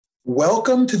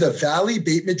Welcome to the Valley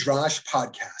Beit Midrash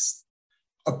podcast,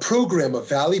 a program of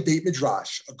Valley Beit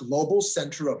Midrash, a global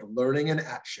center of learning and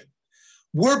action.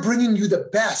 We're bringing you the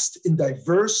best in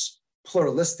diverse,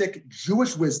 pluralistic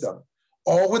Jewish wisdom,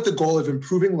 all with the goal of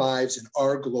improving lives in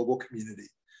our global community.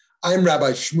 I'm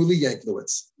Rabbi Shmuley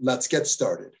Yanklowitz. Let's get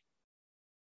started.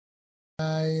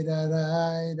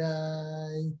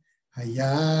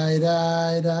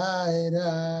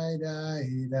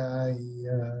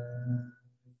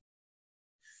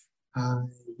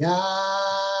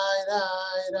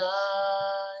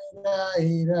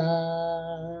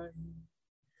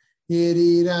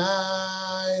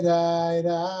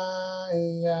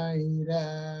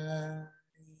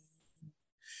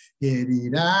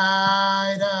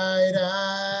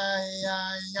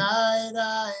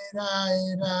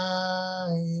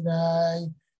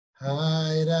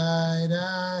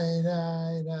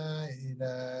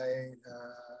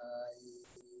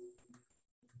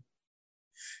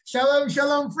 Shalom,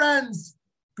 shalom, friends.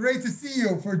 Great to see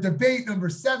you for debate number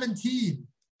 17,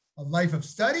 a life of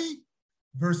study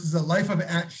versus a life of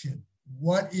action.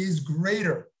 What is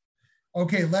greater?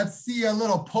 Okay, let's see a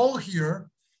little poll here.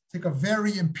 Take a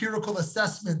very empirical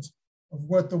assessment of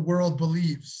what the world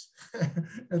believes,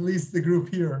 at least the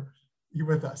group here, you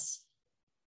with us.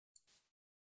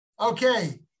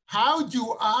 Okay, how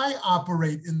do I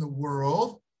operate in the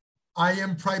world? I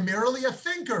am primarily a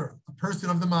thinker, a person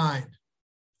of the mind.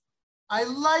 I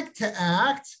like to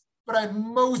act, but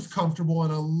I'm most comfortable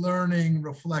in a learning,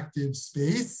 reflective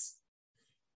space.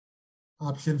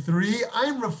 Option 3,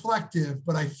 I'm reflective,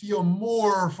 but I feel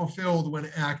more fulfilled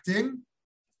when acting.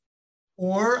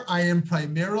 Or I am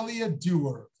primarily a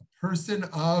doer, a person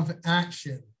of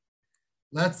action.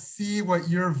 Let's see what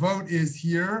your vote is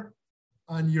here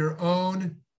on your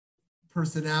own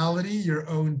personality, your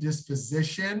own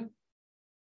disposition,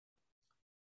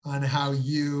 on how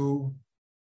you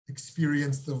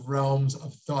experience the realms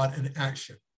of thought and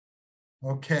action.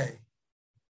 Okay.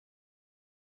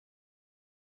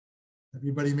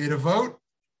 Everybody made a vote?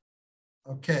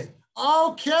 Okay.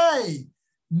 Okay.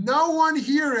 No one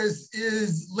here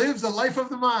lives a life of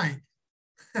the mind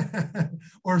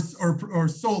or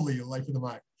solely a life of the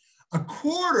mind. A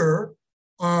quarter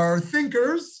are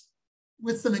thinkers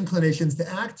with some inclinations to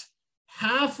act.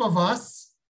 Half of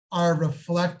us are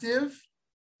reflective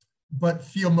but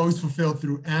feel most fulfilled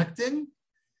through acting,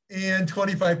 and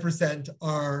 25%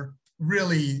 are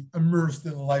really immersed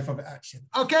in a life of action.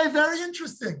 Okay, very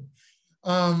interesting.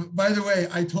 By the way,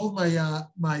 I told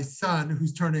my son,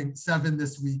 who's turning 7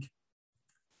 this week,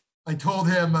 I told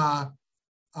him I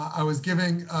was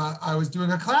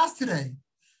doing a class today,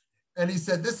 and he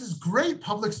said, "This is great,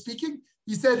 public speaking."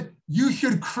 He said, "You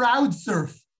should crowd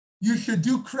surf. You should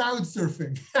do crowd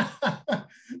surfing."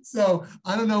 So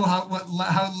I don't know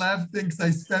how Lev thinks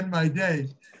I spend my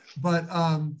day,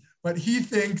 but he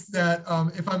thinks that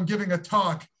if I'm giving a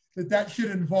talk, that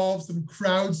should involve some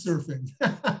crowd surfing.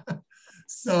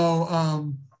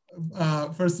 So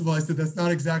first of all, I said that's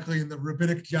not exactly in the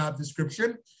rabbinic job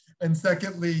description, and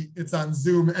secondly, it's on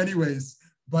Zoom anyways.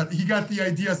 But he got the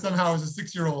idea somehow as a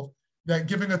 6-year-old that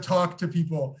giving a talk to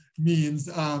people means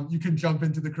you can jump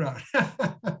into the crowd.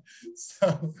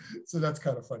 So that's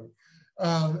kind of funny.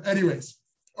 Anyways,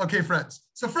 okay, friends.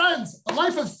 So friends, a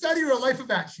life of study or a life of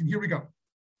action? Here we go.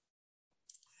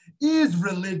 Is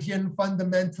religion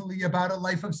fundamentally about a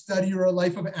life of study or a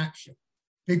life of action?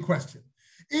 Big question.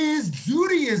 Is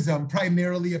Judaism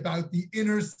primarily about the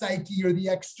inner psyche or the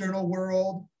external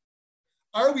world?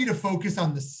 Are we to focus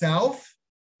on the self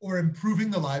or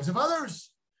improving the lives of others?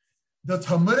 The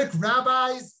Talmudic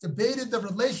rabbis debated the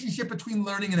relationship between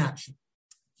learning and action.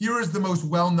 Here is the most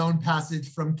well-known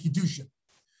passage from Kiddushin.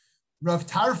 Rav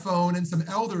Tarfon and some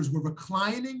elders were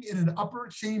reclining in an upper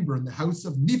chamber in the house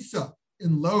of Nitza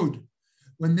in Lod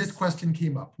when this question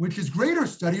came up: which is greater,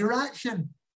 study or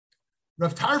action?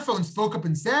 Rav Tarfon spoke up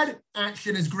and said,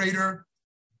 action is greater.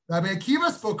 Rabbi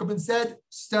Akiva spoke up and said,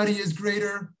 study is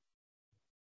greater.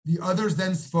 The others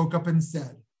then spoke up and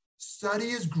said, study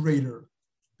is greater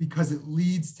because it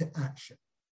leads to action.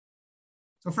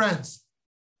 So friends,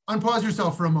 unpause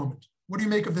yourself for a moment. What do you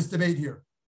make of this debate here?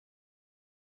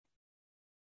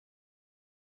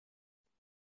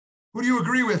 Who do you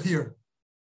agree with here?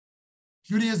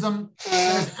 Judaism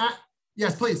says,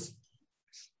 yes, please.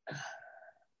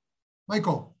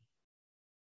 Michael.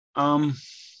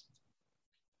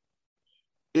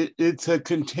 It's a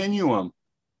continuum.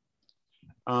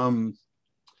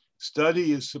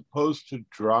 Study is supposed to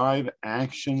drive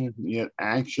action, yet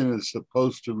action is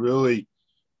supposed to really,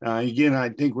 again, I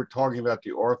think we're talking about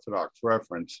the Orthodox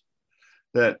reference,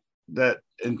 that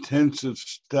intensive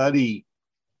study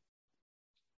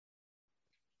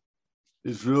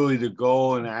is really the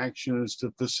goal, and action is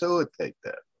to facilitate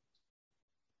that.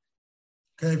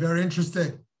 Okay, very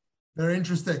interesting. Very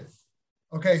interesting.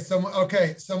 Okay, someone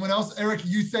else. Eric,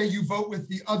 you say you vote with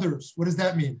the others. What does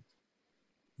that mean?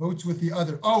 Votes with the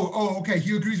other. Okay,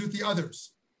 he agrees with the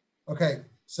others. Okay,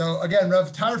 so again,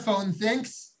 Rav Tarfon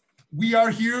thinks we are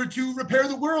here to repair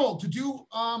the world, to do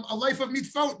a life of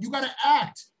mitzvot. You got to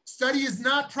act. Study is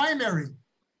not primary,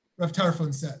 Rav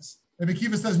Tarfon says. Rabbi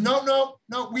Akiva says, no,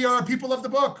 we are people of the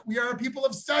book. We are people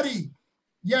of study.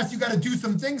 Yes, you got to do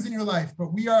some things in your life,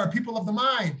 but we are people of the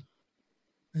mind.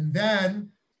 And then,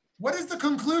 what is the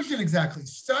conclusion exactly?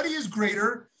 Study is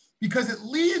greater because it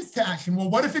leads to action.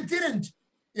 Well, what if it didn't?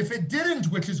 If it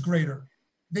didn't, which is greater?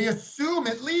 They assume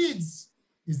it leads.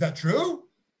 Is that true?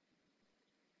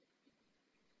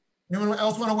 Anyone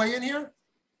else want to weigh in here?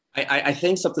 I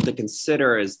think something to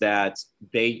consider is that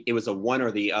it was a one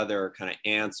or the other kind of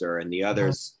answer, and the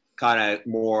others kind of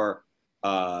more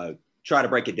try to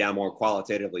break it down more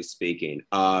qualitatively speaking.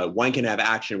 One can have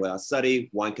action without study.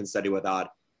 One can study without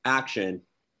action.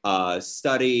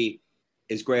 Study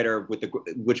is greater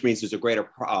which means there's a greater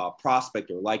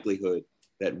prospect or likelihood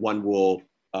that one will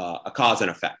a cause and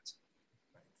effect.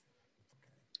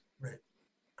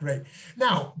 Great.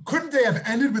 Now, couldn't they have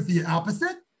ended with the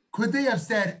opposite? Could they have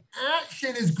said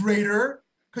action is greater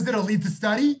because it'll lead to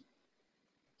study?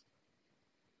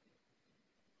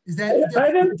 Is that?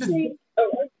 I don't see.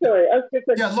 Oh, I'm sorry. I was just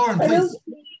like, yeah, Lauren, please.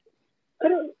 I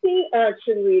don't see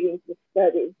action leading to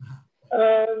study.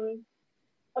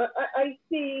 I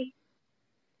see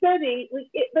study,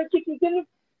 like if you're going to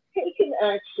take an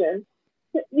action,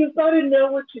 you've got to know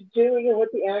what you're doing and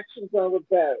what the action's all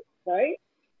about, right?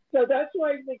 So that's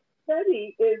why I think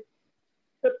study is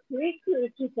the precursor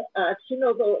to action,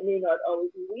 although it may not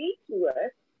always lead to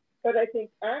it. But I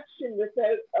think action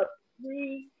without a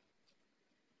pre-study,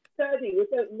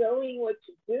 without knowing what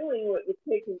you're doing, what you're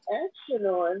taking action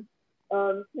on,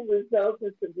 can result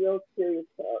in some real serious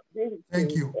problems.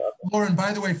 Thank you. Lauren,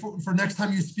 by the way, for next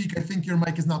time you speak, I think your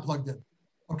mic is not plugged in.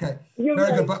 Okay, You're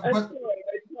very right. good.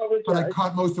 But I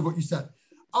caught most of what you said.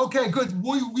 Okay, good.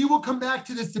 We will come back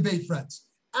to this debate, friends.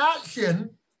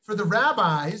 Action for the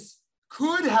rabbis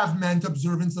could have meant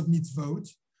observance of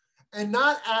mitzvot, and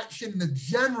not action in the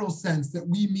general sense that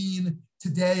we mean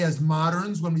today as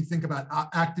moderns when we think about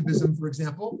activism, for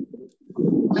example.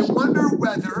 I wonder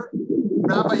whether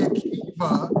Rabbi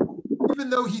Akiva, even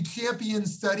though he championed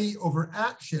study over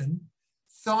action,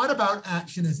 thought about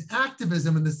action as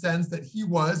activism in the sense that he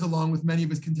was, along with many of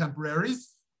his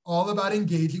contemporaries, all about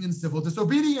engaging in civil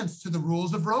disobedience to the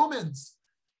rules of Romans,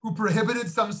 who prohibited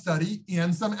some study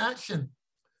and some action.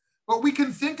 But we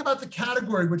can think about the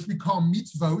category which we call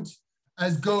mitzvot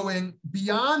as going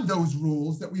beyond those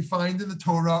rules that we find in the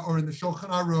Torah or in the Shulchan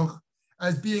Aruch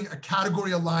as being a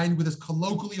category aligned with this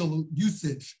colloquial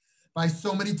usage by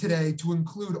so many today to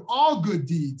include all good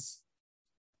deeds,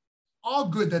 all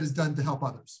good that is done to help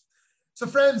others. So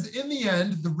friends, in the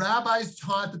end, the rabbis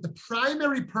taught that the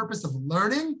primary purpose of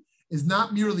learning is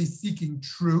not merely seeking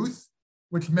truth,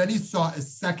 which many saw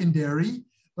as secondary,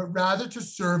 but rather to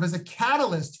serve as a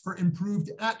catalyst for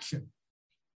improved action.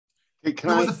 Hey,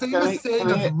 there was a famous saying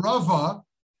of Rava,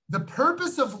 the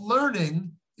purpose of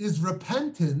learning is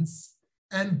repentance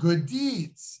and good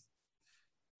deeds.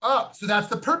 So that's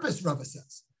the purpose, Rava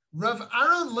says. Rav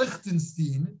Aaron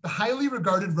Lichtenstein, the highly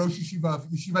regarded Rosh Yeshiva of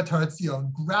Yeshivat Har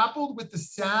Etzion, grappled with the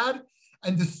sad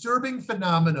and disturbing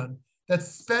phenomenon that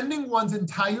spending one's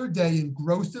entire day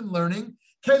engrossed in learning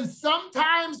can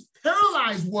sometimes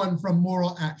paralyze one from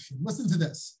moral action. Listen to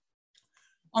this.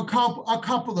 A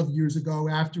couple of years ago,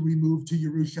 after we moved to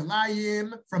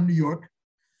Yerushalayim from New York,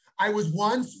 I was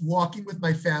once walking with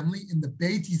my family in the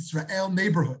Beit Yisrael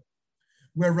neighborhood,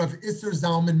 where Rav Isser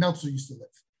Zalman Meltzer used to live.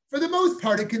 For the most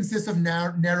part, it consists of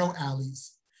narrow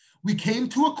alleys. We came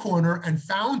to a corner and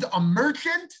found a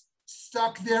merchant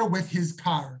stuck there with his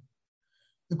car.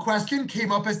 The question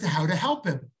came up as to how to help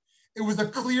him. It was a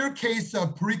clear case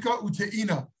of parika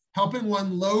uteina, helping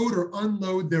one load or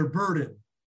unload their burden.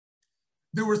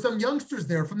 There were some youngsters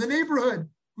there from the neighborhood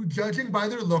who, judging by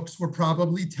their looks, were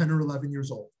probably 10 or 11 years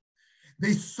old.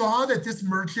 They saw that this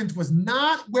merchant was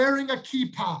not wearing a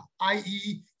kippah,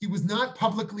 i.e., he was not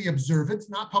publicly observant,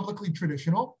 not publicly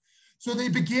traditional. So they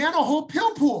began a whole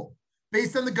pilpul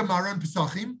based on the Gemara and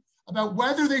Pesachim about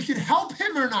whether they should help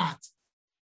him or not.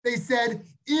 They said,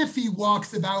 if he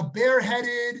walks about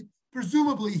bareheaded,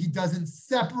 presumably he doesn't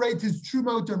separate his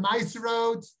trumot or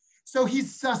meiserot, so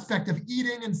he's suspect of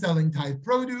eating and selling tithe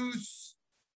produce.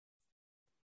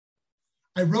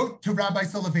 I wrote to Rabbi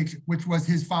Soloveitchik, which was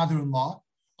his father-in-law,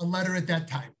 a letter at that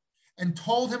time. and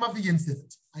told him of the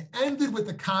incident. I ended with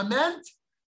the comment,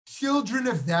 children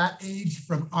of that age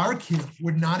from our camp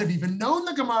would not have even known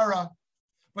the Gemara,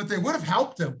 but they would have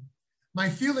helped him. My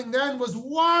feeling then was,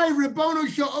 why, Ribono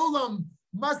Shel Olam,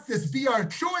 must this be our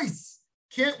choice?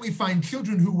 Can't we find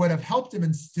children who would have helped him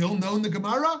and still known the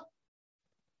Gemara?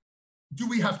 Do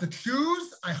we have to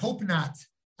choose? I hope not.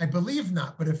 I believe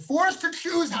not. But if forced to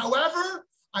choose, however,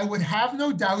 I would have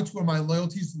no doubts where my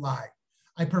loyalties lie.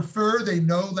 I prefer they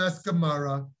know less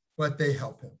Gemara, but they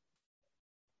help him.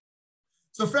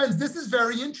 So friends, this is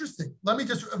very interesting. Let me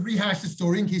just rehash the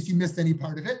story in case you missed any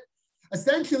part of it.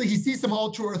 Essentially, he sees some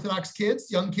ultra-Orthodox kids,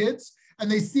 young kids,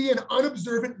 and they see an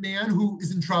unobservant man who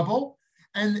is in trouble,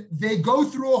 and they go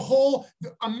through a whole,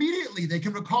 immediately they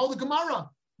can recall the Gemara.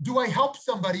 Do I help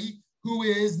somebody who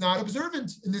is not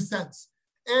observant in this sense?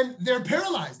 And they're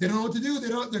paralyzed. They don't know what to do.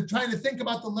 They're trying to think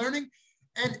about the learning.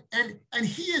 And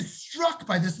he is struck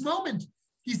by this moment.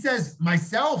 He says,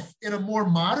 myself in a more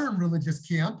modern religious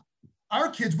camp, our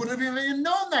kids wouldn't have even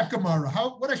known that Gemara.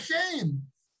 What a shame.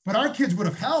 But our kids would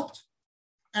have helped.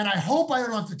 And I hope I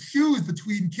don't have to choose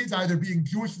between kids either being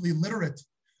Jewishly literate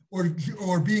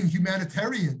or being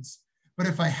humanitarians. But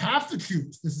if I have to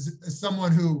choose, this is as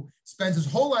someone who spends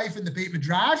his whole life in the Beit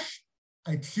Midrash,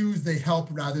 I choose they help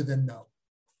rather than no.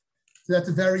 So that's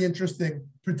a very interesting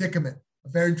predicament,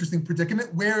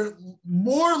 where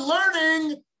more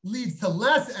learning leads to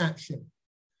less action.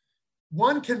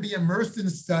 One can be immersed in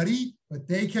study, but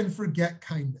they can forget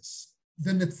kindness.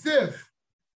 The Netziv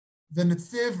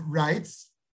writes,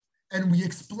 and we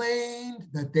explained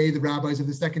that they, the rabbis of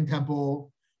the Second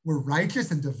Temple, were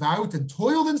righteous and devout and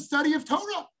toiled in study of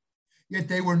Torah. Yet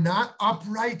they were not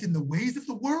upright in the ways of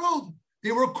the world.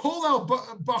 They were kolel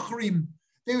bachrim.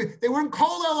 They weren't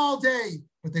kolel all day,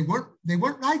 but they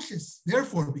weren't righteous.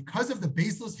 Therefore, because of the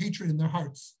baseless hatred in their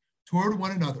hearts toward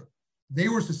one another, they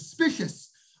were suspicious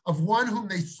of one whom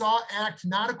they saw act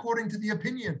not according to the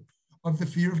opinion of the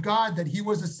fear of God, that he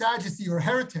was a Sadducee or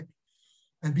heretic.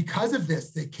 And because of this,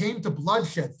 they came to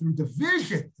bloodshed through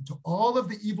division into all of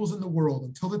the evils in the world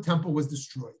until the temple was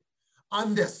destroyed.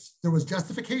 On this, there was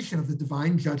justification of the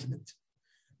divine judgment.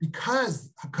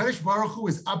 Because HaKadosh Baruch Hu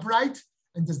is upright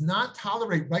and does not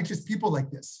tolerate righteous people like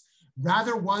this,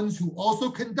 rather ones who also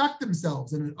conduct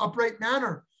themselves in an upright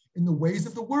manner in the ways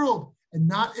of the world and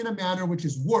not in a manner which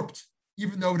is warped,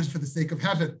 even though it is for the sake of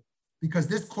heaven, because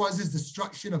this causes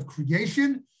destruction of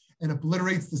creation and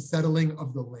obliterates the settling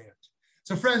of the land.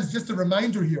 So friends, just a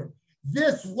reminder here,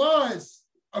 this was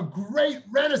a great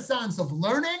renaissance of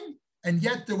learning, and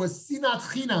yet there was sinat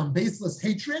chinam, baseless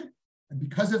hatred, and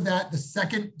because of that, the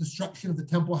second destruction of the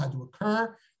temple had to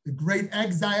occur. The great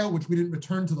exile, which we didn't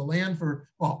return to the land for,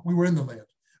 well, we were in the land.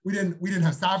 We didn't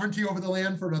have sovereignty over the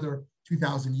land for another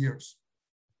 2,000 years.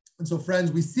 And so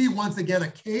friends, we see once again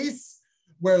a case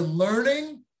where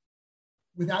learning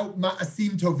without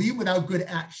ma'asim tovim, without good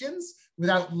actions,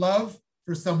 without love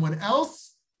for someone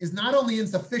else is not only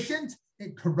insufficient,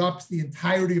 it corrupts the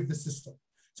entirety of the system.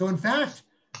 So in fact,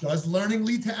 does learning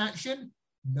lead to action?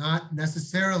 Not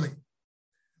necessarily.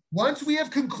 Once we have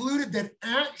concluded that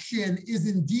action is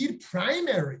indeed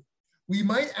primary, we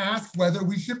might ask whether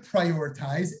we should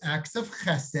prioritize acts of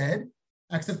chesed,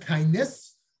 acts of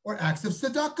kindness, or acts of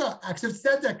tzedakah, acts of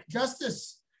tzedek,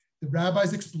 justice. The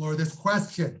rabbis explore this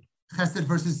question, chesed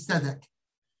versus tzedek.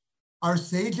 Our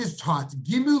sages taught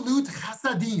gimulut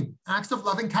chasadim, acts of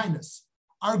loving kindness,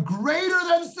 are greater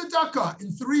than tzedakah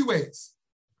in 3 ways.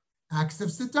 Acts of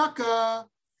tzedakah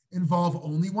involve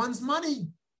only one's money.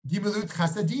 Gimulut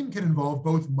chasadim can involve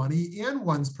both money and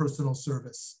one's personal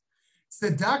service.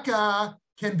 Tzedakah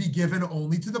can be given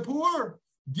only to the poor.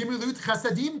 Gimulut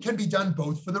chasadim can be done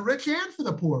both for the rich and for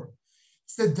the poor.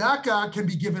 Tzedakah can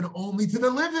be given only to the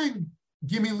living.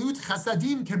 Gimulut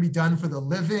chasadim can be done for the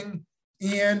living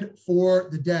and for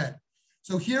the dead.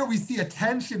 So here we see a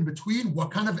tension between what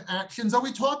kind of actions are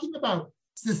we talking about?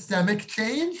 Systemic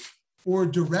change or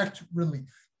direct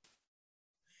relief?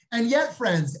 And yet,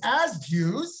 friends, as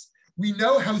Jews, we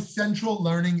know how central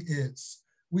learning is.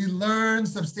 We learn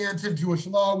substantive Jewish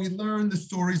law, we learn the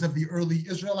stories of the early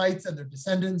Israelites and their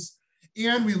descendants,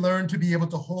 and we learn to be able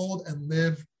to hold and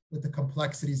live with the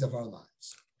complexities of our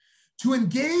lives. To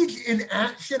engage in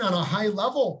action on a high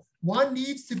level, one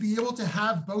needs to be able to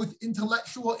have both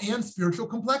intellectual and spiritual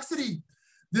complexity.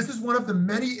 This is one of the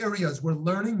many areas where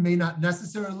learning may not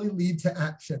necessarily lead to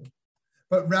action,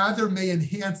 but rather may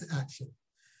enhance action.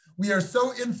 We are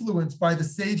so influenced by the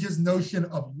sages' notion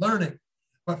of learning,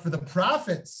 but for the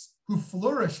prophets who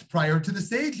flourished prior to the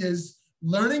sages,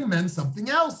 learning meant something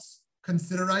else.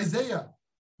 Consider Isaiah.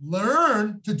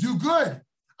 Learn to do good.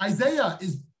 Isaiah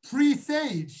is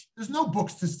pre-Sage, there's no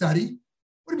books to study.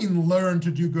 What do you mean learn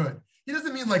to do good? He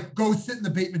doesn't mean like go sit in the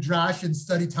Beit Midrash and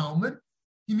study Talmud.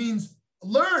 He means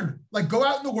learn, like go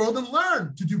out in the world and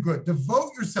learn to do good.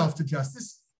 Devote yourself to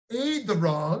justice, aid the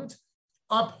wronged,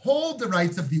 uphold the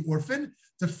rights of the orphan,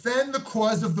 defend the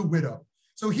cause of the widow.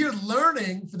 So here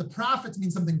learning for the prophets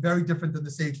means something very different than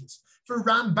the sages. For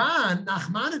Ramban,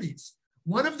 Nachmanides,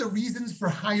 one of the reasons for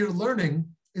higher learning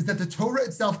is that the Torah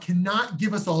itself cannot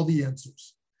give us all the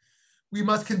answers. We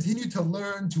must continue to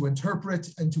learn, to interpret,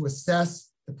 and to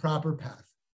assess the proper path.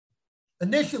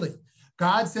 Initially,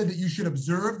 God said that you should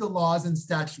observe the laws and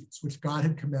statutes which God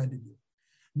had commanded you.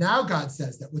 Now God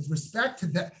says that with respect to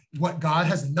that, what God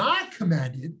has not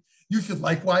commanded, you should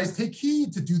likewise take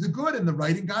heed to do the good and the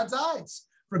right in God's eyes.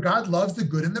 For God loves the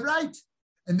good and the right.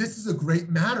 And this is a great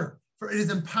matter, for it is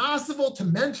impossible to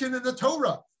mention in the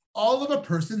Torah all of a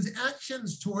person's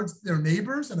actions towards their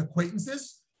neighbors and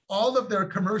acquaintances, all of their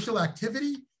commercial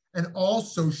activity, and all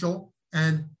social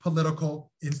and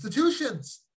political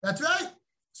institutions. That's right.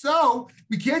 So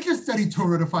we can't just study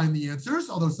Torah to find the answers,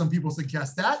 although some people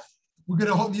suggest that. We're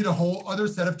going to need a whole other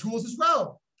set of tools as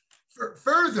well.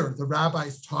 Further, the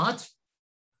rabbis taught,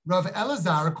 Rav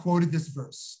Elazar quoted this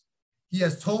verse. He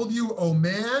has told you, O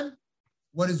man,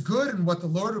 what is good and what the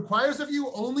Lord requires of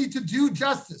you, only to do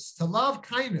justice, to love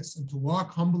kindness, and to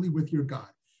walk humbly with your God.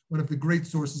 One of the great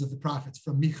sources of the prophets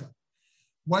from Micha.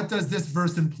 What does this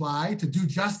verse imply? To do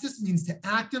justice means to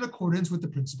act in accordance with the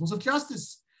principles of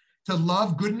justice. To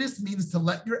love goodness means to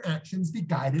let your actions be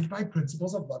guided by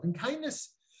principles of love and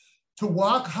kindness. To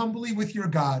walk humbly with your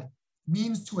God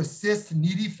means to assist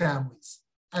needy families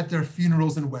at their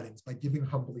funerals and weddings by giving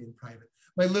humbly in private.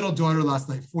 My little daughter last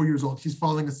night, 4 years old, she's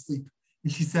falling asleep.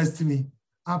 And she says to me,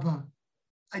 Abba,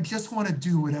 I just want to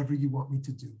do whatever you want me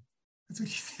to do. That's what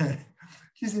she said.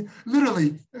 She said,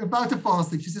 literally, about to fall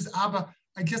asleep. She says, Abba,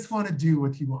 I just want to do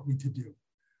what you want me to do,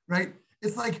 right?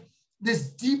 It's like this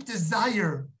deep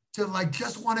desire to like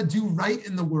just want to do right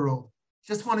in the world,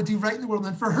 just want to do right in the world.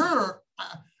 And for her,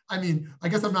 I mean, I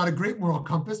guess I'm not a great moral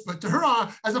compass, but to her,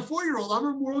 as a 4-year-old, I'm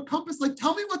a moral compass. Like,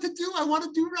 tell me what to do. I want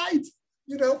to do right.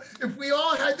 You know, if we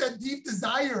all had that deep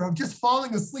desire of just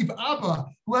falling asleep, Abba,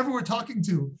 whoever we're talking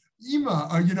to, Ima,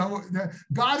 or, you know,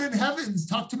 God in heavens,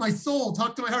 talk to my soul,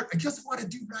 talk to my heart. I just want to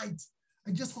do right.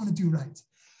 I just want to do right.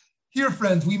 Here,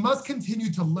 friends, we must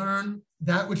continue to learn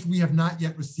that which we have not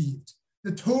yet received.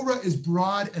 The Torah is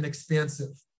broad and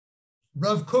expansive.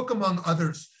 Rav Kook, among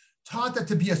others, taught that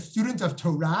to be a student of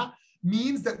Torah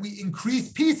means that we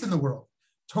increase peace in the world.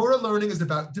 Torah learning is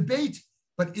about debate,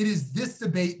 but it is this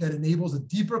debate that enables a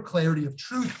deeper clarity of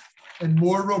truth and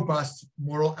more robust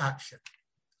moral action.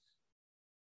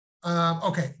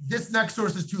 Okay, this next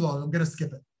source is too long. I'm going to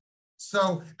skip it.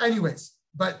 So anyways,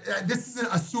 but this is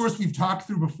a source we've talked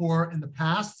through before in the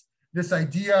past, this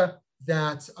idea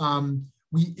that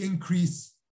we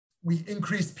increase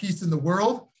peace in the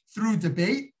world through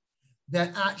debate,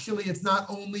 that actually it's not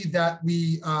only that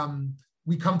we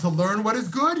come to learn what is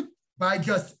good by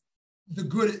just the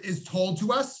good is told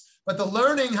to us, but the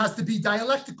learning has to be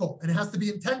dialectical and it has to be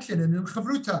in tension and in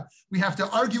chavruta. We have to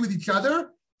argue with each other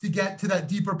to get to that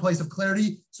deeper place of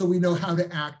clarity so we know how to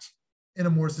act in a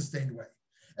more sustained way.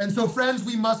 And so, friends,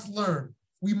 we must learn,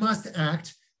 we must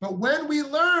act, but when we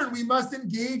learn, we must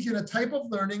engage in a type of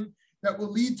learning that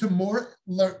will lead to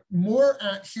more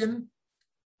action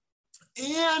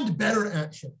and better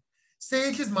action.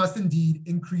 Sages must indeed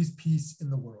increase peace in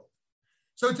the world.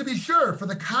 So to be sure, for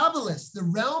the Kabbalists, the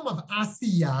realm of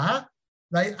asiyah,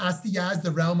 right? Asiyah is the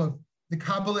realm of the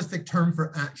Kabbalistic term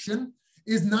for action,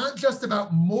 is not just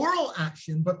about moral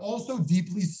action, but also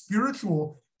deeply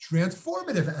spiritual,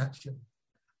 transformative action.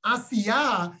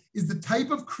 Asiyah is the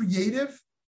type of creative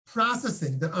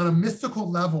processing that on a mystical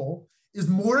level is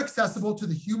more accessible to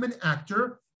the human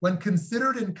actor when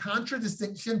considered in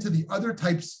contradistinction to the other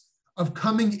types of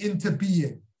coming into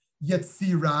being.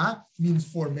 Yetzirah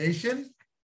means formation,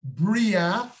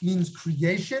 Bria means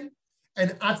creation,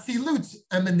 and Atzilut,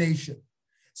 emanation.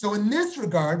 So in this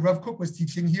regard, Rav Kook was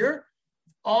teaching here,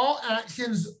 all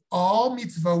actions, all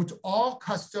mitzvot, all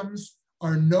customs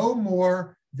are no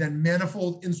more than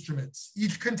manifold instruments,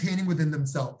 each containing within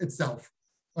itself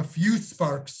a few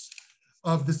sparks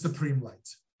of the supreme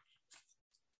light.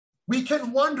 We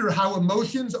can wonder how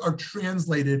emotions are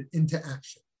translated into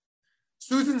action.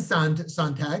 Susan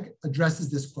Sontag addresses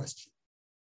this question.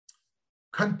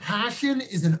 Compassion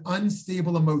is an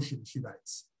unstable emotion, she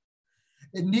writes.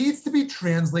 It needs to be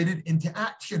translated into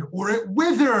action or it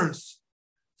withers.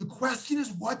 The question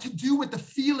is what to do with the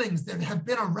feelings that have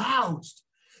been aroused,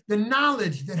 the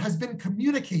knowledge that has been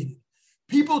communicated.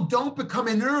 People don't become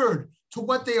inured to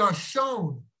what they are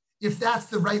shown, if that's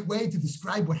the right way to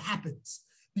describe what happens,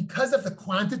 because of the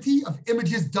quantity of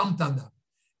images dumped on them.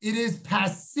 It is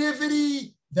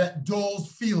passivity that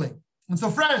dulls feeling. And so,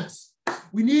 friends,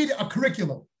 we need a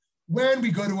curriculum. When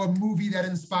we go to a movie that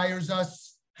inspires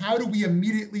us, how do we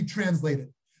immediately translate it?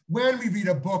 When we read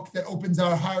a book that opens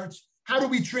our hearts, how do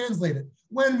we translate it?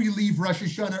 When we leave Rosh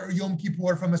Hashanah or Yom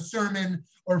Kippur from a sermon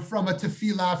or from a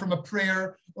tefillah, from a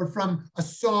prayer, or from a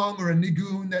song or a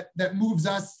nigun that moves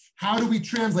us, how do we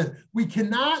translate it? We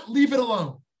cannot leave it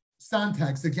alone.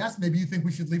 Sontag suggests maybe you think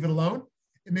we should leave it alone,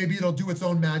 and maybe it'll do its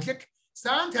own magic.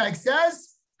 Sontag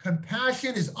says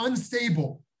compassion is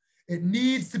unstable. It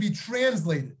needs to be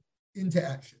translated into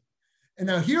action. And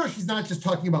now here she's not just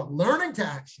talking about learning to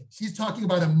action. She's talking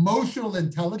about emotional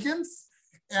intelligence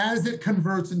as it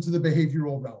converts into the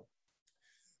behavioral realm.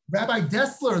 Rabbi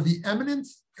Dessler, the eminent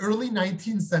early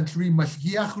 19th century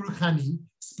Mashgiach Ruchani,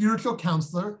 spiritual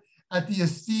counselor at the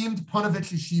esteemed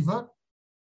Ponevezh Yeshiva,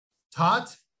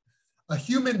 taught a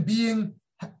human being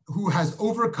who has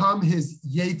overcome his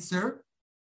Yetzer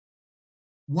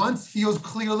once feels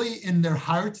clearly in their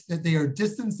heart that they are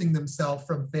distancing themselves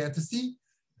from fantasy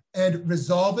and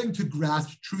resolving to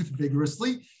grasp truth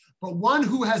vigorously. But one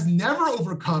who has never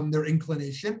overcome their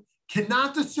inclination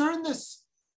cannot discern this,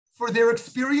 for their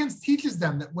experience teaches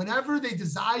them that whenever they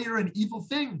desire an evil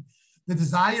thing, the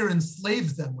desire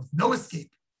enslaves them with no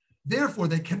escape. Therefore,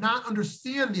 they cannot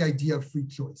understand the idea of free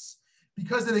choice,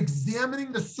 because in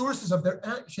examining the sources of their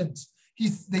actions,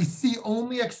 they see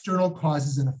only external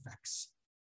causes and effects.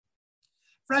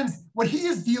 Friends, what he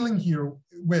is dealing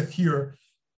with here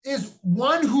is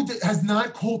one who has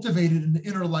not cultivated an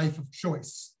inner life of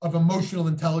choice, of emotional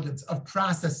intelligence, of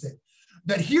processing.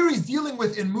 That here he's dealing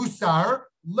with in Musar,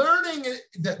 learning,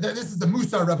 that this is the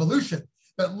Musar revolution,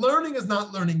 that learning is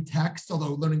not learning text,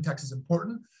 although learning text is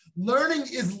important. Learning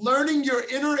is learning your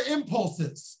inner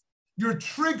impulses, your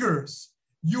triggers,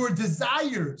 your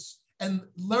desires, and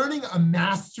learning a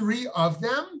mastery of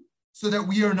them so that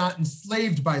we are not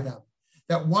enslaved by them.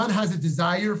 That one has a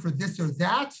desire for this or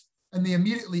that, and they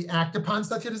immediately act upon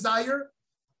such a desire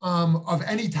of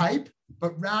any type,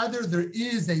 but rather there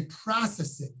is a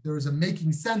processing, there is a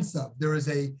making sense of, there is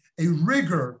a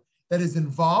rigor that is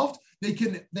involved. They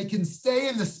can stay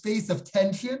in the space of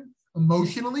tension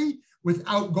emotionally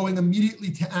without going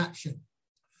immediately to action.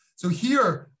 So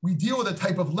here we deal with a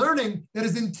type of learning that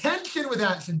is in tension with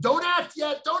action. Don't act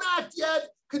yet, don't act yet.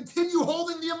 Continue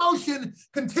holding the emotion,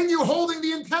 continue holding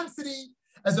the intensity,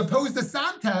 as opposed to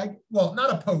Sontag, well,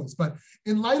 not opposed, but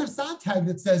in light of Sontag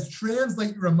that says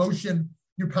translate your emotion,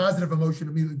 your positive emotion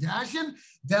immediately to action.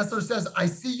 Dessler says, I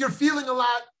see you're feeling a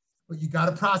lot, but you got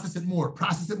to process it more,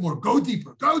 go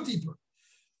deeper, go deeper.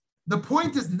 The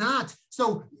point is not,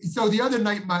 so the other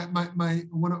night,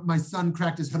 my son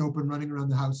cracked his head open running around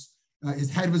the house. His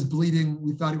head was bleeding.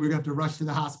 We thought we were going to have to rush to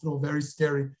the hospital, very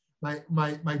scary.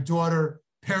 My daughter,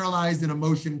 paralyzed in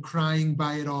emotion, crying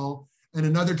by it all. And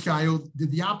another child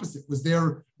did the opposite, was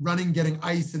there running, getting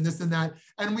ice and this and that.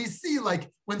 And we see,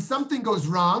 like, when something goes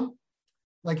wrong,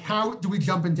 like, how do we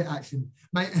jump into action?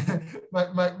 My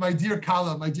dear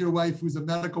Kala, my dear wife, who's a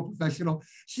medical professional,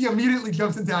 she immediately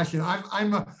jumps into action.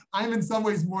 I'm in some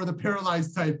ways more the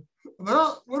paralyzed type.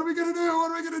 Well, what are we gonna do?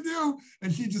 What are we gonna do?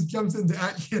 And she just jumps into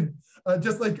action,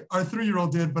 just like our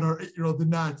 3-year-old did, but our 8-year-old did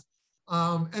not.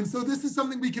 And so this is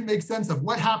something we can make sense of.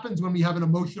 What happens when we have an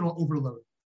emotional overload?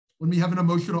 When we have an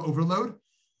emotional overload,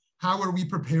 how are we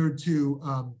prepared to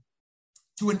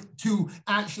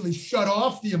actually shut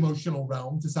off the emotional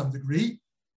realm to some degree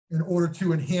in order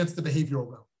to enhance the behavioral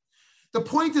realm? The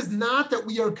point is not that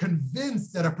we are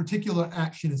convinced that a particular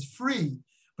action is free,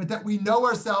 but that we know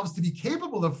ourselves to be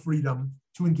capable of freedom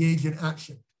to engage in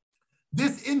action.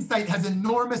 This insight has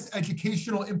enormous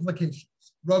educational implications.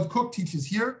 Rav Kook teaches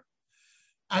here,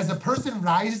 as a person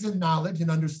rises in knowledge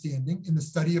and understanding in the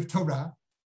study of Torah,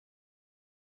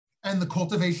 and the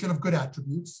cultivation of good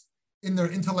attributes in their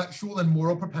intellectual and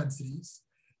moral propensities,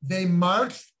 they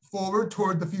march forward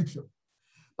toward the future.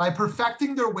 By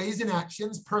perfecting their ways and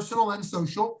actions, personal and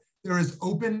social, there is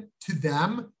open to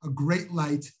them a great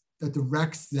light that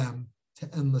directs them to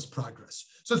endless progress.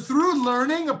 So through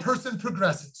learning, a person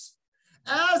progresses.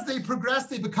 As they progress,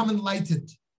 they become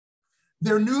enlightened.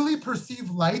 Their newly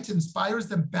perceived light inspires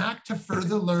them back to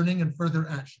further learning and further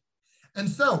action. And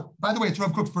so, by the way, it's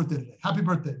Rav Kook's birthday today. Happy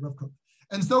birthday, Rav Kook.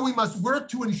 And so we must work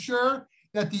to ensure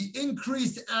that the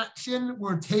increased action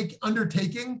we're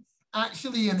undertaking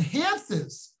actually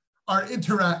enhances our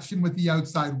interaction with the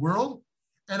outside world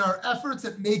and our efforts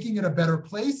at making it a better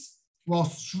place while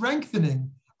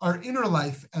strengthening our inner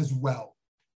life as well.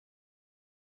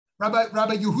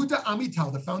 Rabbi Yehuda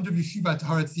Amital, the founder of Yeshiva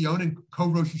Taharat Zion and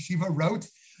co-Rosh Yeshiva, wrote,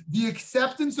 "The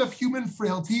acceptance of human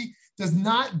frailty does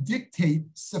not dictate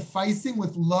sufficing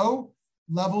with low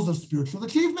levels of spiritual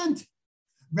achievement.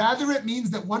 Rather, it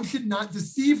means that one should not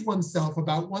deceive oneself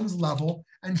about one's level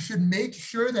and should make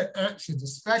sure that actions,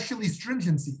 especially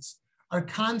stringencies, are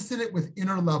consonant with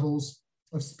inner levels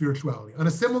of spirituality." On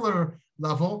a similar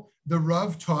level, the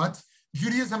Rav taught,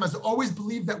 Judaism has always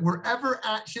believed that wherever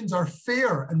actions are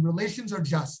fair and relations are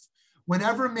just,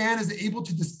 whenever man is able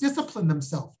to discipline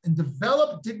themselves and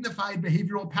develop dignified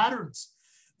behavioral patterns,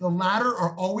 the latter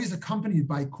are always accompanied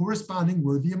by corresponding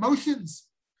worthy emotions.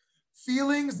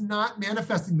 Feelings not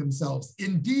manifesting themselves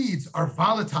in deeds are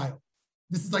volatile.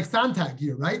 This is like Sontag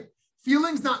here, right?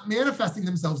 Feelings not manifesting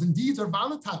themselves in deeds are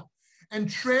volatile, and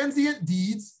transient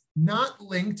deeds not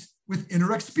linked with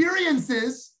inner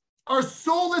experiences are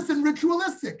soulless and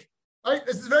ritualistic, right?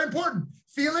 This is very important.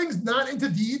 Feelings not into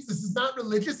deeds. This is not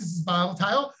religious. This is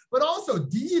volatile, but also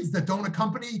deeds that don't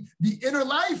accompany the inner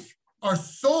life are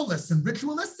soulless and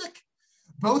ritualistic.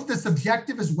 Both the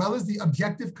subjective as well as the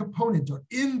objective component are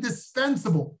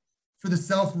indispensable for the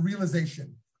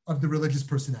self-realization of the religious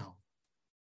personality.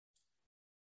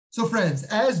 So friends,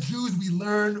 as Jews, we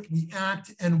learn, we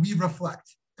act, and we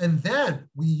reflect. And then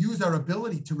we use our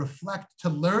ability to reflect, to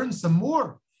learn some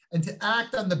more, and to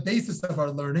act on the basis of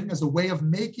our learning as a way of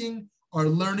making our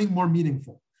learning more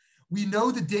meaningful. We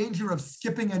know the danger of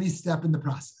skipping any step in the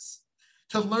process.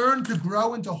 To learn, to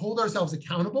grow, and to hold ourselves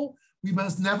accountable, we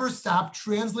must never stop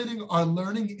translating our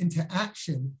learning into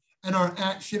action and our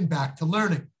action back to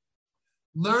learning.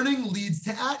 Learning leads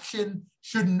to action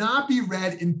should not be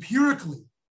read empirically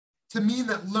to mean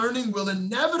that learning will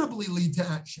inevitably lead to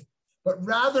action, but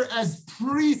rather as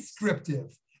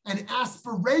prescriptive and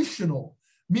aspirational,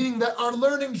 meaning that our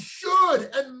learning should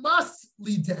and must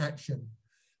lead to action.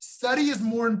 Study is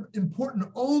more important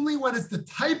only when it's the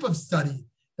type of study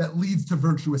that leads to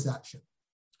virtuous action.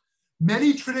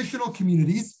 Many traditional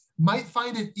communities might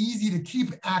find it easy to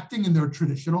keep acting in their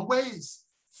traditional ways,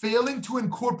 failing to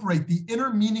incorporate the inner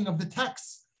meaning of the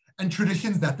texts and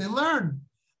traditions that they learn.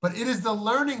 But it is the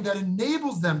learning that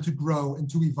enables them to grow and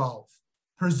to evolve,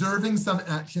 preserving some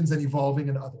actions and evolving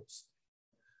in others.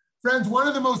 Friends, one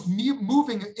of the most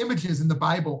moving images in the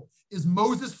Bible is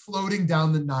Moses floating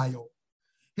down the Nile.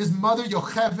 His mother,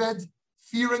 Yocheved,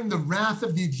 fearing the wrath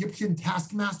of the Egyptian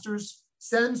taskmasters,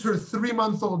 sends her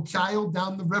 3-month-old child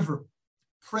down the river,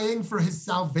 praying for his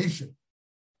salvation.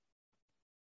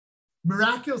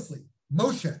 Miraculously,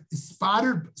 Moshe is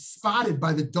spotted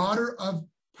by the daughter of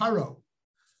Paro,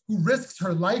 who risks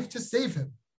her life to save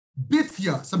him.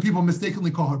 Bitya, some people mistakenly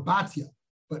call her Batya,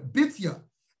 but Bitya,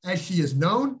 as she is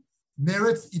known,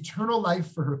 merits eternal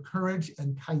life for her courage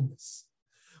and kindness.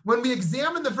 When we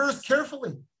examine the verse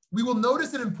carefully, we will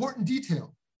notice an important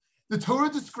detail. The Torah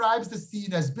describes the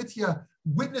scene as Bitya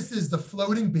witnesses the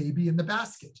floating baby in the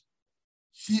basket.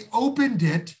 She opened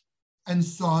it and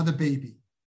saw the baby.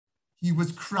 He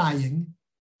was crying,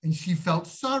 and she felt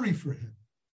sorry for him.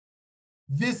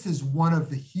 This is one of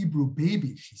the Hebrew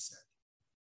babies, she said.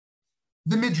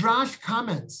 The Midrash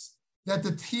comments that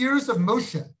the tears of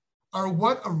Moshe are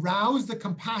what aroused the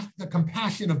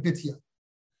compassion of Bitya.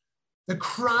 The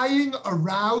crying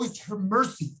aroused her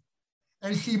mercy,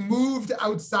 and she moved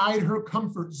outside her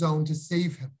comfort zone to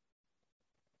save him.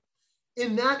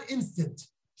 In that instant,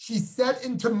 she set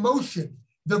into motion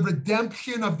the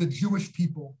redemption of the Jewish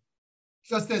people.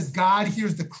 Just as God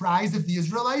hears the cries of the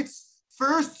Israelites,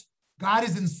 first, God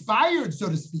is inspired, so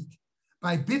to speak,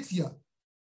 by Bitya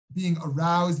being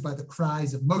aroused by the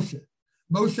cries of Moshe.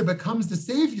 Moshe becomes the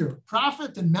savior,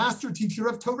 prophet, and master teacher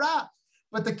of Torah.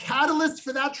 But the catalyst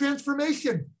for that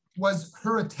transformation was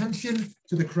her attention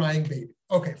to the crying baby.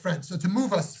 Okay, friends, so to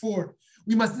move us forward,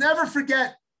 we must never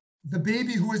forget the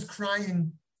baby who is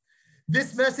crying.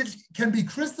 This message can be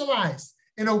crystallized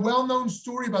in a well-known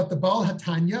story about the Baal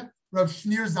HaTanya, Rav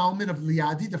Shneur Zalman of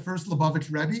Liadi, the first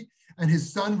Lubavitch Rebbe, and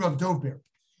his son, Rav Dovber.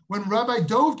 When Rabbi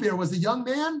Dovber was a young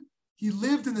man, he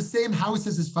lived in the same house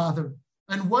as his father.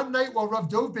 And one night while Rav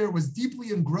Dovber was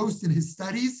deeply engrossed in his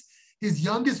studies, his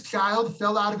youngest child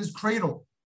fell out of his cradle.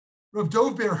 Rav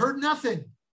Dovber heard nothing,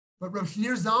 but Rav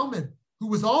Shneur Zalman, who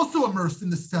was also immersed in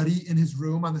the study in his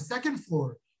room on the second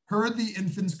floor, heard the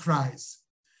infant's cries.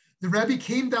 The Rebbe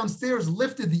came downstairs,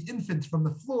 lifted the infant from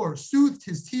the floor, soothed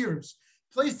his tears,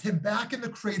 placed him back in the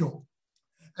cradle,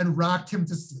 and rocked him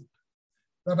to sleep.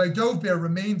 Rabbi Dovber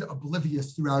remained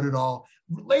oblivious throughout it all.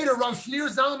 Later, Rav Shneur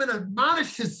Zalman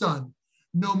admonished his son,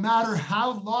 no matter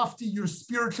how lofty your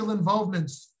spiritual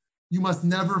involvements, you must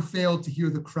never fail to hear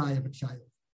the cry of a child.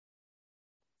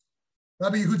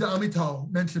 Rabbi Yehuda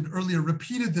Amital mentioned earlier,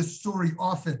 repeated this story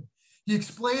often. He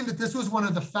explained that this was one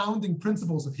of the founding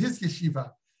principles of his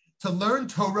yeshiva, to learn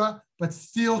Torah, but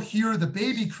still hear the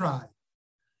baby cry.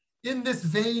 In this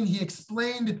vein, he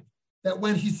explained that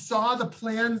when he saw the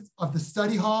plan of the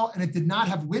study hall and it did not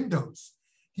have windows,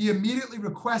 he immediately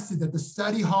requested that the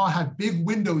study hall have big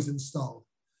windows installed.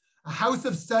 A house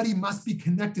of study must be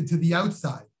connected to the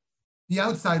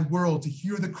outside world, to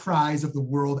hear the cries of the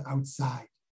world outside.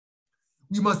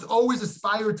 We must always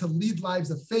aspire to lead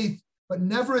lives of faith, but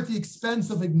never at the expense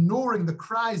of ignoring the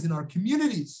cries in our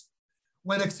communities.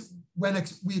 When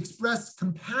we express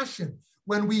compassion,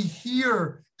 when we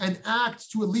hear and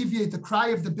act to alleviate the cry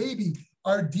of the baby,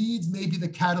 our deeds may be the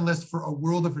catalyst for a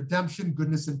world of redemption,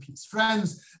 goodness, and peace.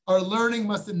 Friends, our learning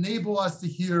must enable us to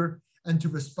hear and to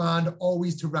respond,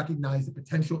 always to recognize the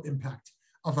potential impact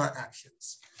of our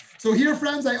actions. So here,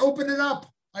 friends, I open it up.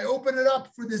 I open it up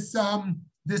for this,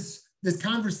 this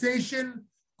conversation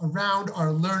around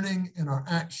our learning and our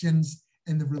actions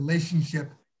and the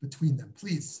relationship between them.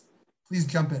 Please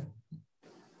jump in.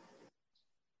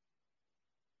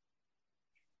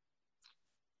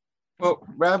 Well,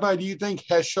 Rabbi, do you think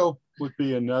Heschel would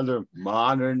be another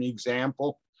modern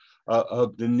example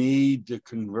of the need to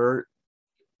convert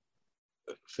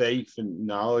faith and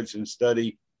knowledge and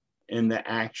study into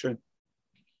action?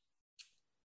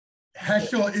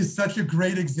 Heschel is such a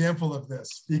great example of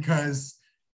this because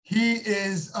he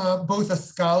is both a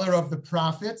scholar of the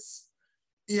prophets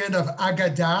and of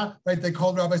Agadah, right? They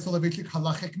called Rabbi Soloveitchik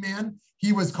halachic man.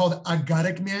 He was called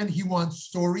Agadic man. He wants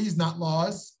stories, not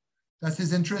laws. That's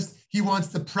his interest. He wants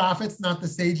the prophets, not the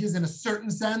sages, in a certain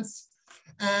sense.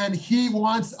 And he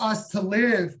wants us to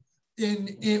live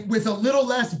in with a little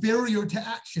less barrier to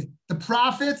action. The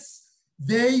prophets,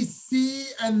 they see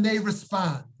and they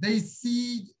respond. They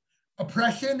see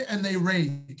oppression and they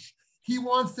rage. He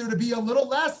wants there to be a little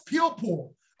less peel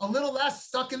pull, a little less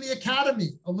stuck in the academy,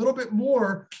 a little bit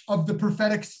more of the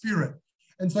prophetic spirit.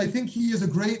 And so I think he is a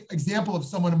great example of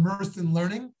someone immersed in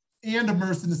learning and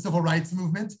immersed in the civil rights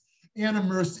movement and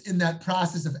immersed in that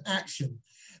process of action.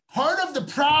 Part of the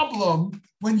problem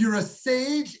when you're a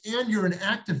sage and you're an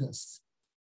activist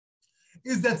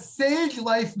is that sage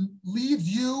life leads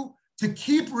you to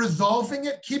keep resolving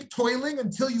it, keep toiling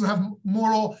until you have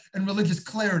moral and religious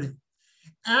clarity.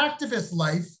 Activist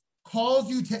life calls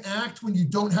you to act when you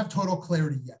don't have total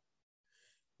clarity yet.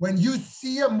 When you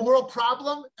see a moral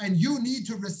problem and you need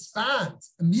to respond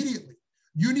immediately,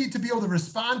 you need to be able to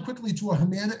respond quickly to a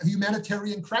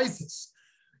humanitarian crisis.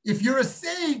 If you're a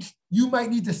sage, you might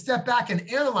need to step back and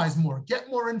analyze more, get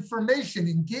more information,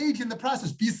 engage in the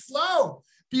process, be slow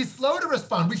to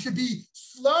respond. We should be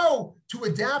slow to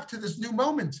adapt to this new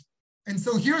moment. And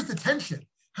so here's the tension.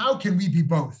 How can we be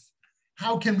both?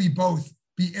 How can we both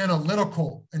be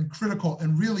analytical and critical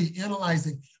and really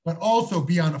analyzing, but also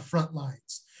be on the front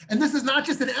lines? And this is not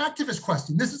just an activist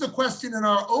question. This is a question in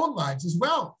our own lives as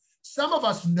well. Some of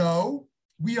us know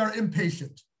we are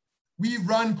impatient. We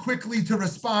run quickly to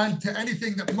respond to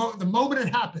anything that the moment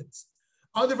it happens.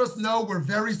 Other of us know we're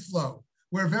very slow.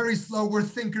 We're very slow. We're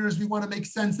thinkers. We want to make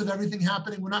sense of everything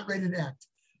happening. We're not ready to act.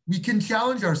 We can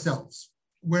challenge ourselves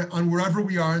on wherever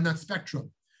we are in that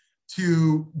spectrum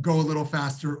to go a little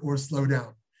faster or slow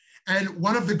down. And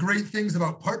one of the great things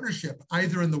about partnership,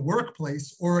 either in the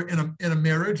workplace or in a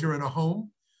marriage or in a home,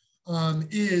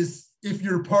 is if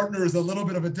your partner is a little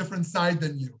bit of a different side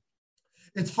than you.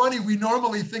 It's funny, we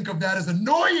normally think of that as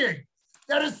annoying.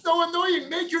 That is so annoying.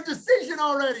 Make your decision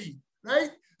already, right?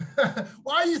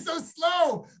 Why are you so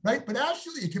slow, right? But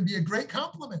actually, it can be a great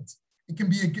compliment. It can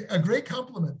be a great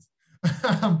compliment.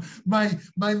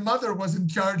 My mother was in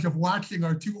charge of watching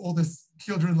our two oldest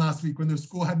children last week when their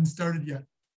school hadn't started yet.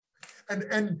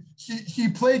 And she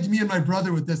plagued me and my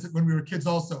brother with this when we were kids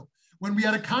also. When we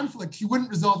had a conflict, she wouldn't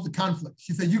resolve the conflict.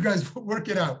 She said, you guys work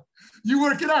it out. You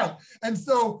work it out. And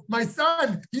so my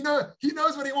son, he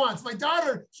knows what he wants. My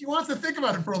daughter, she wants to think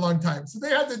about it for a long time. So they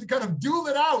had to kind of duel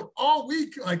it out all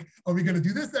week. Like, are we going to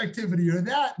do this activity or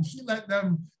that? And she let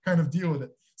them kind of deal with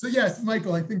it. So yes,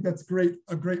 Michael, I think that's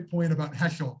a great point about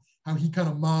Heschel, how he kind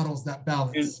of models that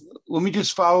balance. And let me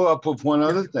just follow up with one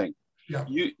other thing. Yeah.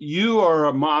 You are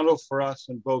a model for us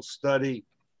in both study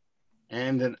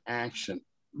and in action.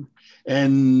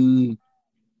 And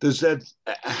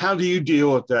how do you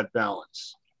deal with that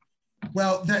balance?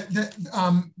 Well, that's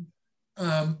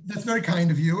very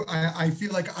kind of you. I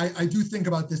feel like I do think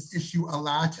about this issue a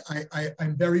lot.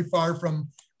 I'm very far from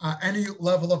any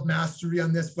level of mastery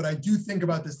on this, but I do think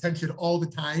about this tension all the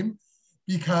time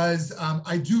because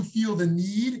I do feel the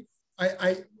need.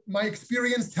 My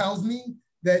experience tells me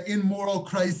that in moral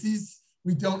crises,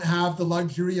 We don't have the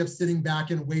luxury of sitting back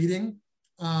and waiting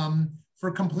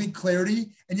for complete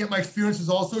clarity. And yet my experience has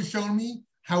also shown me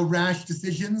how rash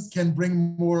decisions can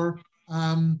bring more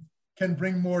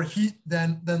heat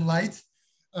than light.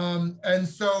 And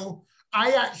so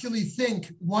I actually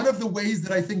think one of the ways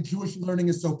that I think Jewish learning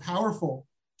is so powerful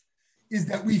is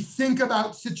that we think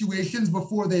about situations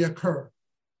before they occur.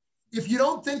 If you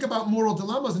don't think about moral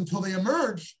dilemmas until they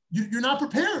emerge, you're not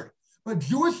prepared. But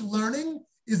Jewish learning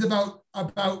is about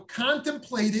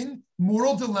contemplating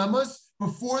moral dilemmas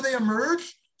before they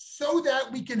emerge so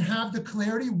that we can have the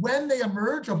clarity when they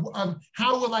emerge of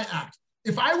how will I act.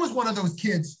 If I was one of those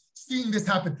kids seeing this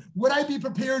happen, would I be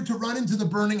prepared to run into the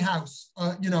burning house?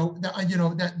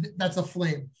 That's a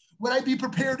flame. Would I be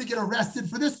prepared to get arrested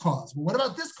for this cause? Well, what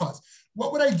about this cause?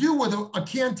 What would I do with a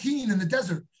canteen in the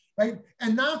desert, right?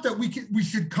 And not that we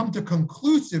should come to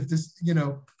conclusive,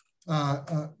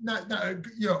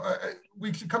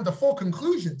 we should come to full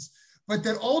conclusions, but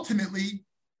that ultimately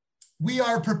we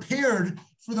are prepared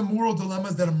for the moral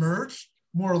dilemmas that emerge,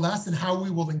 more or less, and how we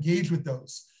will engage with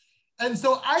those. And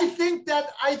so I think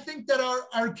that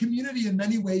our community in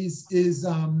many ways is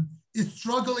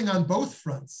struggling on both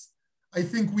fronts. I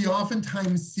think we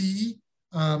oftentimes see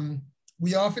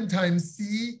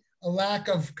a lack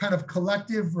of kind of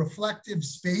collective reflective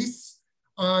space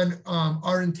on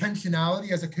our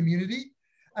intentionality as a community.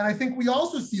 And I think we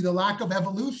also see the lack of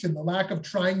evolution, the lack of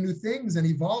trying new things and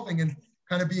evolving and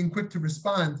kind of being quick to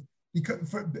respond because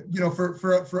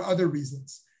for other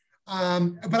reasons.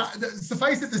 But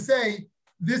suffice it to say,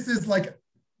 this is like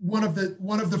one of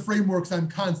the frameworks I'm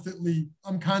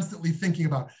constantly thinking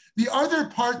about. The other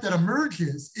part that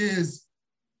emerges is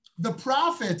the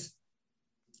prophet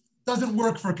doesn't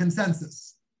work for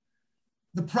consensus.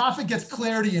 The prophet gets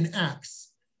clarity and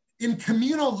acts. In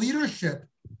communal leadership,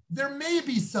 there may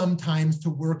be some times to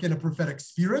work in a prophetic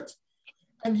spirit,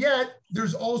 and yet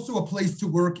there's also a place to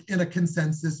work in a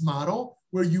consensus model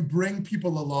where you bring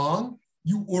people along,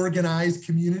 you organize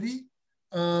community,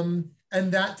 and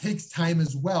that takes time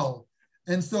as well.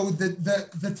 And so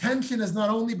the tension is not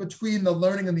only between the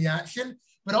learning and the action,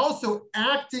 but also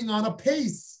acting on a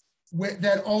pace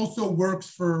that also works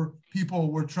for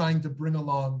people we're trying to bring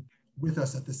along with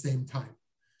us at the same time.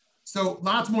 So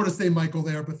lots more to say, Michael,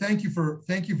 there, but thank you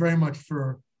very much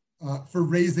for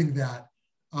raising that,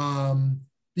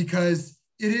 because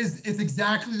it's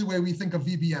exactly the way we think of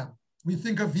VBM. We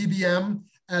think of VBM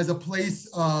as a place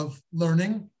of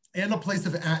learning and a place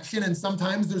of action, and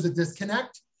sometimes there's a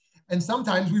disconnect, and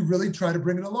sometimes we really try to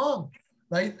bring it along,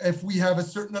 right? If we have a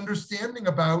certain understanding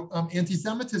about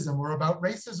anti-Semitism or about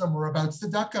racism or about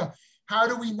tzedakah, how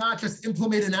do we not just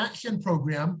implement an action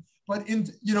program, but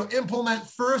implement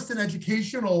first an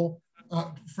educational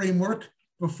framework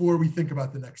before we think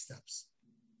about the next steps?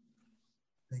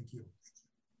 Thank you.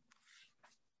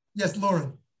 Yes,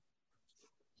 Lauren.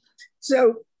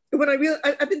 So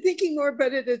I've been thinking more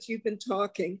about it as you've been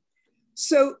talking.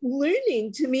 So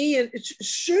learning to me, it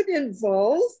should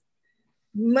involve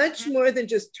much more than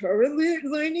just Torah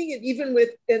learning, and even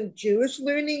within Jewish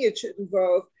learning, it should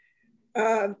involve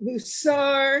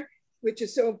Musar, which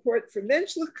is so important for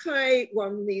Menschlichkeit.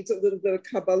 One needs a little bit of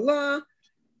Kabbalah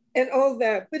and all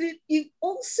that, but you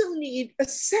also need a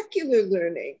secular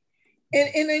learning.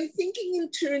 And I'm thinking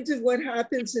in terms of what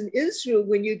happens in Israel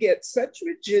when you get such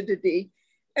rigidity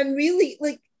and really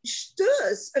like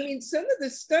shtus. I mean, some of the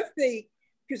stuff they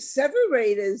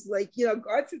perseverate is like,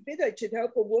 God forbid I should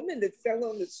help a woman that fell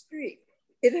on the street.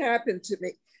 It happened to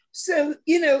me. So,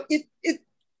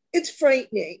 it's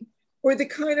frightening, or the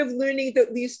kind of learning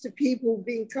that leads to people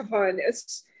being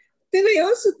kahanists. Then I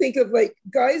also think of like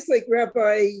guys like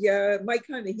Rabbi, my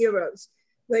kind of heroes,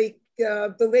 like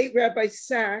the late Rabbi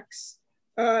Sachs,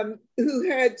 who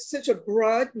had such a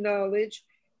broad knowledge,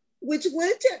 which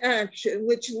led to action,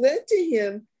 which led to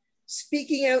him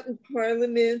speaking out in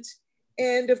parliament.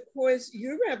 And of course,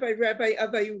 your Rabbi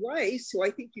Avi Weiss, who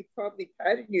I think you probably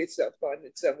patted yourself on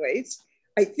in some ways,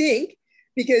 I think,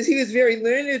 because he was very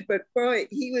learned, but boy,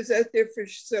 he was out there for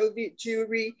Soviet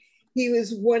Jewry. He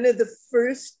was one of the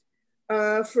first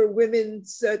for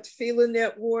women's tefillah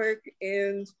network.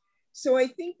 And so I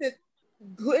think that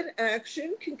good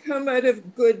action can come out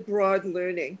of good, broad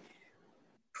learning.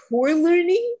 Poor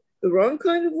learning, the wrong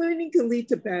kind of learning, can lead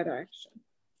to bad action.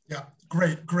 Yeah,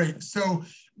 great. So,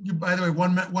 by the way,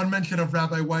 one mention of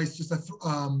Rabbi Weiss, just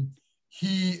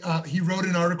he wrote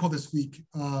an article this week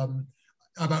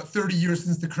about 30 years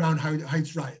since the Crown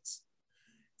Heights riots,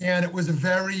 and it was a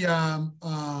very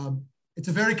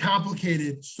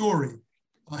complicated story,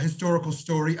 historical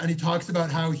story, and he talks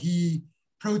about how he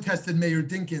protested Mayor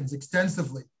Dinkins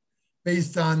extensively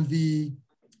based on the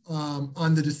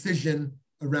on the decision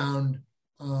around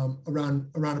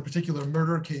a particular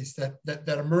murder case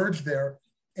that emerged there,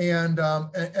 and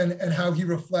how he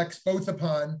reflects both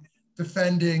upon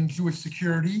defending Jewish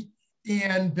security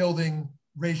and building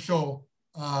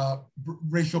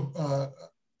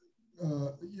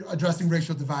addressing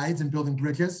racial divides and building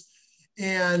bridges.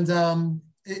 And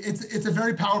it's a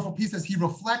very powerful piece as he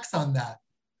reflects on that,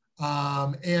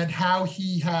 and how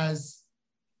he has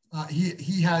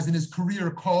in his career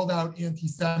called out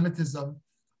anti-Semitism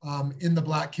in the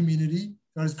Black community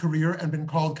throughout his career, and been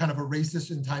called kind of a racist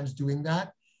in times doing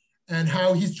that, and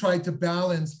how he's tried to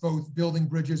balance both building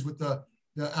bridges with the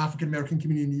African-American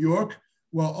community in New York,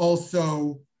 while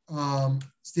also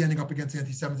standing up against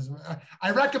anti-Semitism.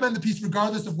 I recommend the piece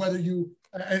regardless of whether you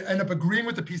end up agreeing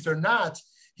with the piece or not.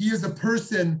 He is a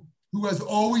person who has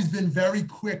always been very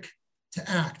quick to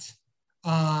act,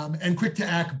 and quick to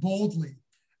act boldly.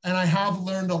 And I have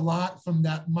learned a lot from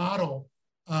that model,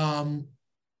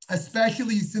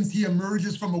 especially since he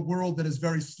emerges from a world that is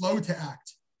very slow to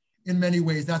act in many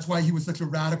ways. That's why he was such a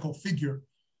radical figure.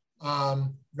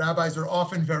 Rabbis are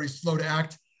often very slow to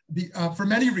act for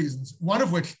many reasons, one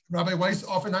of which Rabbi Weiss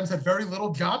oftentimes had very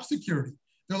little job security.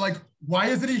 They're like, why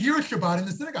isn't he here at Shabbat in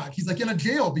the synagogue? He's like in a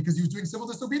jail because he was doing civil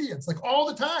disobedience, like all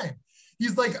the time.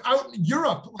 He's like out in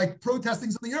Europe, like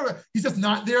protesting something in Europe. He's just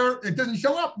not there. It doesn't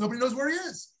show up. Nobody knows where he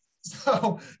is.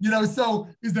 So, so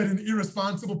is that an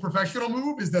irresponsible professional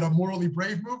move? Is that a morally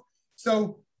brave move?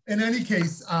 So in any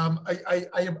case,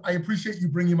 I appreciate you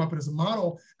bringing him up as a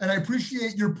model. And I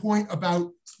appreciate your point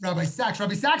about Rabbi Sacks.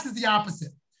 Rabbi Sacks is the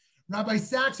opposite. Rabbi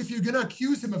Sacks, if you're gonna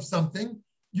accuse him of something,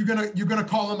 you're gonna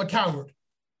call him a coward.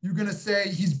 You're gonna say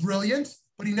he's brilliant,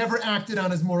 but he never acted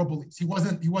on his moral beliefs. He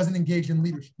wasn't engaged in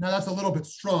leadership. Now that's a little bit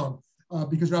strong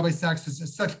because Rabbi Sacks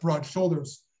has such broad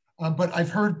shoulders. But I've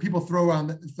heard people throw around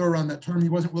that term. He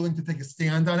wasn't willing to take a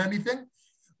stand on anything.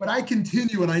 But I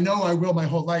continue, and I know I will my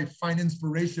whole life, find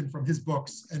inspiration from his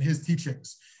books and his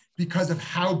teachings because of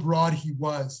how broad he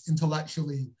was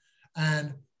intellectually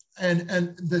and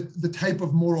the type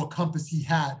of moral compass he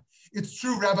had. It's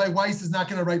true, Rabbi Weiss is not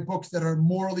going to write books that are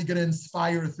morally going to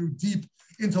inspire through deep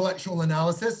intellectual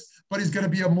analysis, but he's going to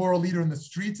be a moral leader in the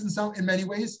streets in many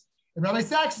ways. And Rabbi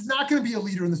Sacks is not going to be a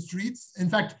leader in the streets. In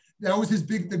fact, that was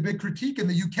the big critique in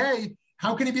the UK.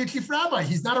 How can he be a chief rabbi?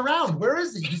 He's not around. Where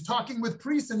is he? He's talking with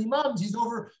priests and imams. He's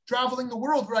over traveling the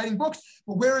world writing books.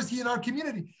 But where is he in our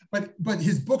community? But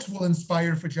his books will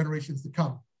inspire for generations to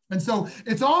come. And so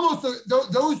it's almost,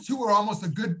 those two are almost a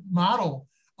good model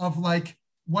of like,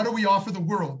 what do we offer the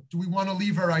world? Do we want to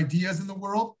leave our ideas in the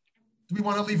world? Do we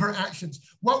want to leave our actions?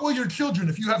 What will your children,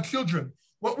 if you have children,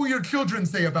 what will your children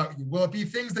say about you? Will it be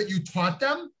things that you taught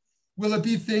them? Will it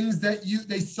be things that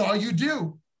they saw you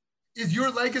do? Is your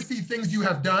legacy things you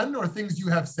have done or things you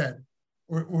have said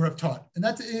or have taught? And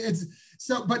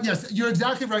but yes, you're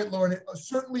exactly right, Lauren. It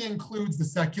certainly includes the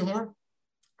secular.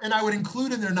 And I would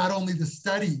include in there not only the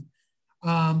study,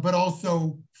 but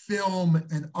also film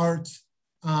and art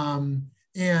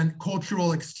and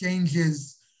cultural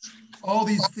exchanges, all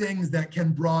these things that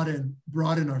can broaden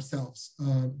ourselves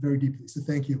very deeply. So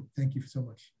thank you so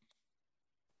much.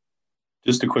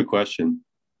 Just a quick question.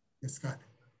 Yes, Scott.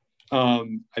 I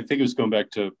think it was going back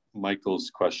to Michael's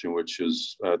question, which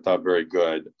is I thought very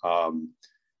good.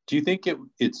 Do you think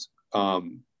it's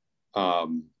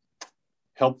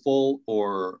helpful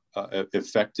or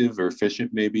effective or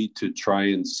efficient maybe to try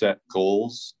and set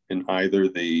goals in either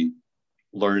the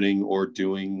learning or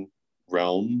doing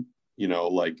realm?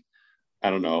 Like, I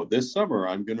don't know, this summer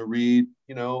I'm going to read,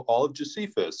 all of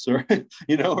Josephus or,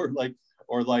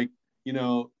 or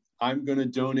I'm going to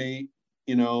donate,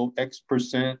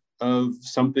 X% of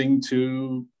something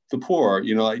to the poor. Do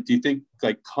you think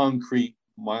like concrete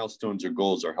milestones or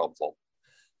goals are helpful?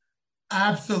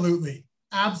 Absolutely.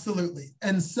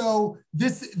 And so the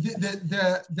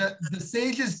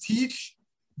sages teach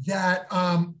that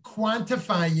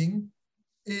quantifying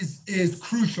is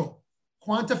crucial.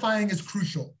 Quantifying is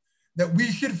crucial. That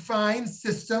we should find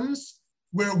systems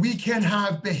where we can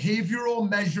have behavioral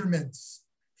measurements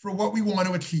for what we want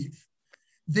to achieve.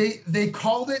 They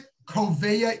called it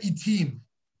Kovea Itim.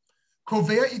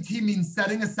 Kovea Itim means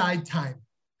setting aside time.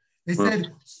 They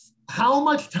said, how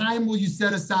much time will you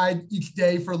set aside each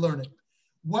day for learning?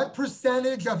 What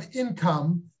percentage of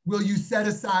income will you set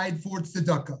aside for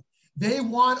tzedakah? They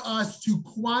want us to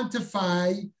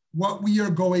quantify what we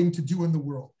are going to do in the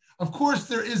world. Of course,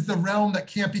 there is the realm that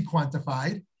can't be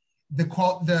quantified, the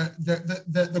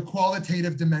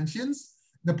qualitative dimensions,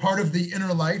 the part of the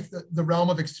inner life, the realm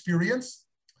of experience.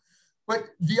 But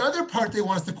the other part they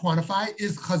want us to quantify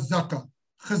is chazakah.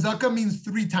 Chazakah means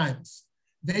 3 times.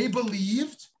 They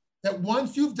believed that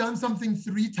once you've done something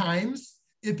 3 times,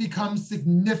 it becomes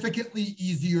significantly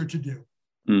easier to do,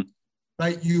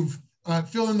 right? You've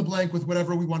fill in the blank with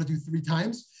whatever we want to do 3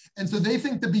 times. And so they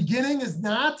think the beginning is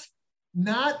not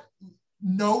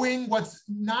knowing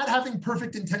not having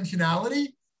perfect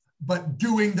intentionality, but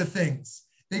doing the things.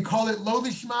 They call it lo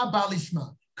lishma ba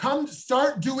lishma. Come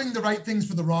start doing the right things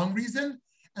for the wrong reason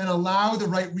and allow the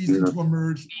right reason to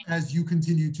emerge as you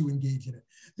continue to engage in it.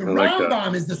 The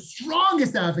Rambam is the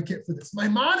strongest advocate for this.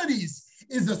 Maimonides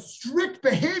is a strict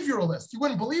behavioralist. You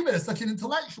wouldn't believe it as such an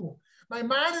intellectual.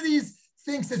 Maimonides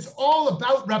thinks it's all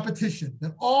about repetition,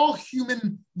 that all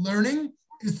human learning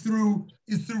is through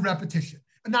repetition.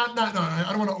 No, I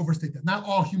don't want to overstate that. Not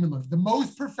all human learning. The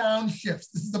most profound shifts,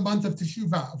 this is the month of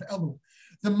Teshuvah, of Elul.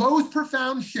 The most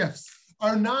profound shifts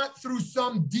are not through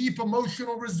some deep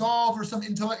emotional resolve or some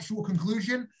intellectual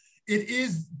conclusion. It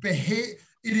is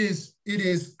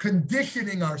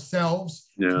conditioning ourselves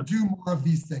to do more of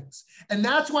these things. And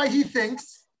that's why he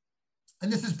thinks,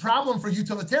 and this is a problem for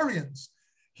utilitarians,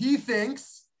 he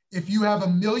thinks if you have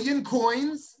 1,000,000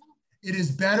 coins, it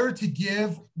is better to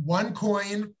give 1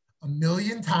 coin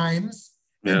 1,000,000 times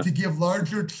than to give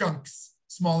larger chunks,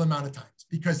 small amount of times,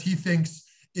 because he thinks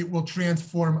it will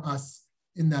transform us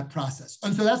in that process.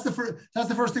 And so that's the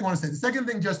first thing I want to say. The second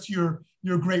thing, just to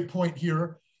your great point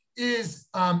here, is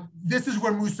this is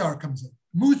where Musar comes in.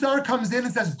 Musar comes in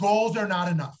and says goals are not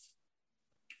enough.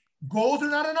 Goals are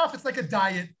not enough. It's like a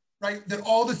diet, right? That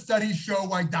all the studies show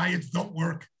why diets don't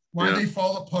work, why they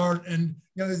fall apart, and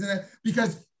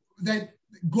because that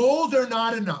goals are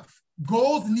not enough.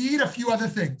 Goals need a few other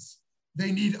things.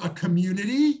 They need a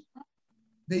community.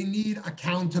 They need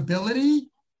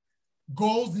accountability.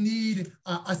 Goals need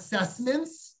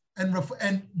assessments and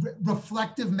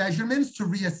reflective measurements to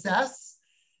reassess.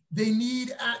 They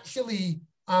need actually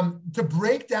to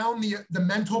break down the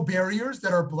mental barriers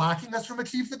that are blocking us from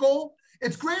achieving the goal.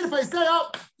 It's great if I say,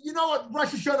 oh, you know what,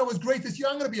 Rosh Hashanah was great this year.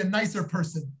 I'm going to be a nicer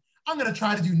person. I'm going to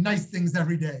try to do nice things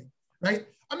every day, right?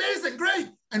 Amazing, great.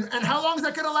 And how long is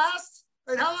that going to last?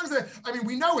 Right? How long is that? I mean,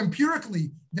 we know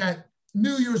empirically that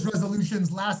New Year's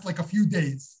resolutions last like a few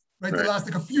days, right? They last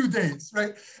like a few days,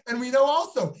 right? And we know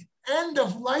also end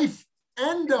of life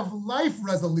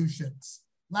resolutions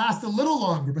last a little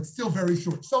longer, but still very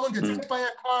short. Someone gets hit by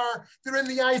a car, they're in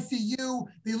the ICU,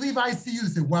 they leave ICU, they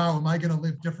say, wow, am I going to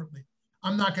live differently?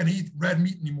 I'm not going to eat red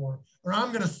meat anymore, or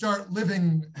I'm going to start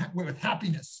living with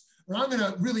happiness, or I'm going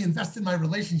to really invest in my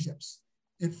relationships.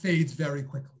 It fades very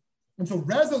quickly. And so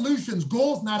resolutions,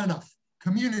 goals, not enough.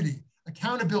 Community,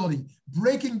 accountability,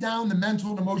 breaking down the mental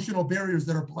and emotional barriers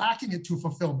that are blocking it to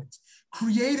fulfillment,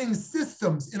 creating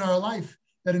systems in our life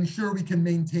that ensure we can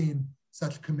maintain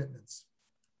such commitments.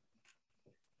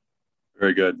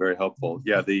 Very good, very helpful.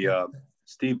 Yeah, the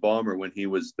Steve Ballmer, when he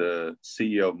was the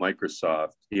CEO of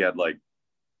Microsoft, he had like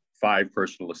 5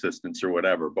 personal assistants or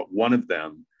whatever, but one of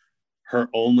them, her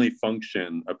only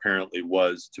function apparently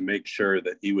was to make sure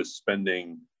that he was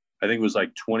spending, I think it was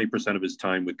like 20% of his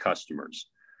time with customers.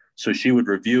 So she would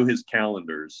review his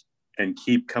calendars and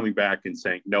keep coming back and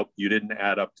saying, nope, you didn't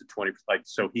add up to 20%. Like,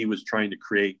 so he was trying to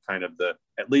create kind of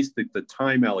at least the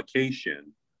time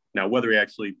allocation. Now, whether he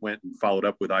actually went and followed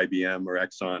up with IBM or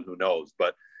Exxon, who knows?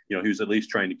 But he was at least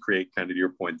trying to create, kind of to your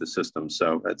point, the system.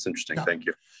 So that's interesting. Yeah. Thank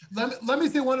you. Let me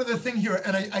say one other thing here,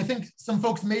 and I think some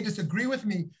folks may disagree with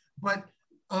me, but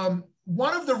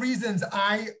one of the reasons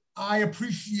I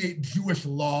appreciate Jewish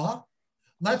law,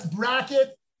 let's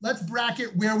bracket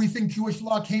where we think Jewish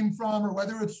law came from, or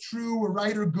whether it's true or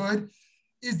right or good,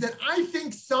 is that I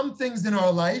think some things in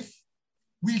our life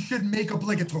we should make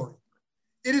obligatory.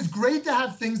 It is great to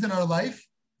have things in our life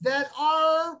that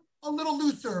are a little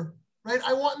looser, right?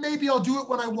 Maybe I'll do it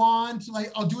when I want,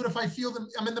 like I'll do it if I feel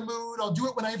I'm in the mood, I'll do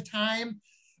it when I have time.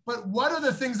 But what are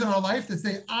the things in our life that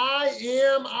say, I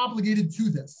am obligated to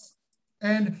this?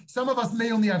 And some of us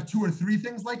may only have 2 or 3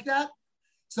 things like that.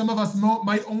 Some of us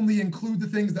might only include the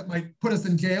things that might put us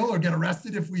in jail or get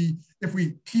arrested if we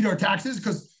cheat our taxes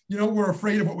because we're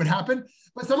afraid of what would happen.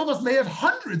 But some of us may have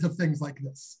hundreds of things like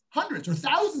this, hundreds or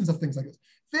thousands of things like this.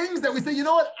 Things that we say, you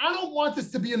know what, I don't want this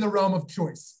to be in the realm of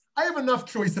choice. I have enough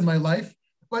choice in my life,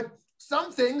 but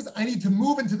some things I need to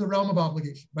move into the realm of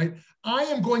obligation, right? I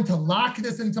am going to lock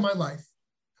this into my life.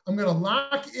 I'm going to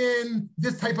lock in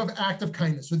this type of act of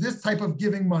kindness, or this type of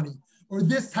giving money, or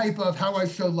this type of how I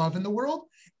show love in the world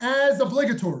as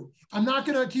obligatory. I'm not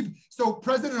going to keep, so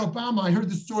President Obama, I heard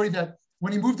the story that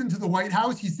when he moved into the White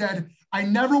House, he said, I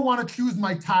never want to choose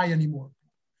my tie anymore.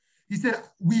 He said,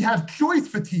 we have choice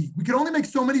fatigue. We can only make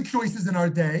so many choices in our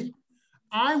day.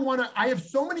 I have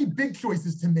so many big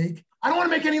choices to make. I don't want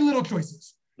to make any little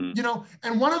choices. you know,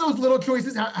 and one of those little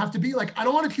choices have to be like, I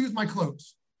don't want to choose my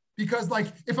clothes. Because like,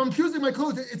 if I'm choosing my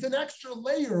clothes, it's an extra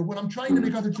layer when I'm trying to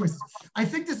make other choices. I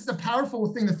think this is a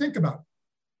powerful thing to think about.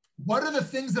 What are the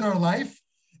things in our life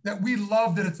that we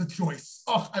love that it's a choice?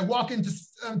 Oh, I walk into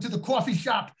to the coffee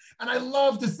shop and I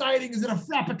love deciding, is it a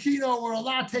Frappuccino or a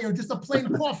latte or just a plain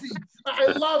coffee?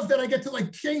 I love that I get to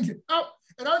like change it. Oh,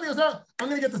 and other things, I'm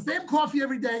going to get the same coffee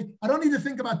every day. I don't need to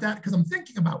think about that because I'm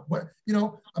thinking about what, you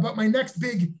know, about my next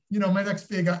big, you know, my next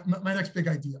big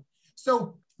idea.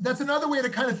 So that's another way to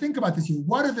kind of think about this here.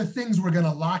 What are the things we're going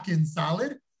to lock in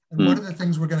solid and what are the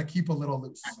things we're going to keep a little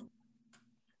loose?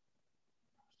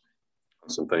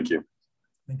 Awesome, thank you.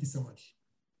 Thank you so much.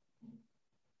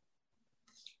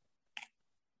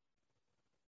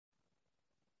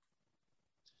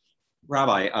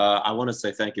 Rabbi, I want to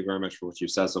say thank you very much for what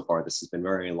you've said so far. This has been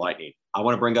very enlightening. I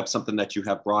want to bring up something that you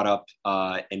have brought up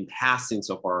in passing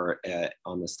so far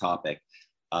on this topic.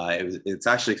 It's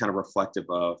actually kind of reflective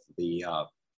of the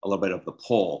a little bit of the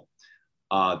poll.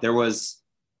 There was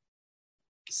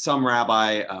some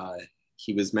rabbi,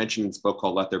 he was mentioned in this book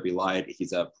called Let There Be Light.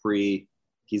 He's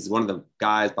one of the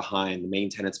guys behind, the main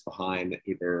tenets behind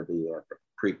either the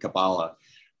pre-Kabbalah.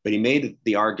 But he made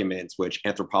the arguments which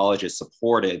anthropologists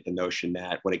supported the notion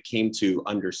that when it came to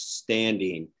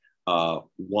understanding,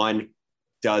 one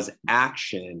does the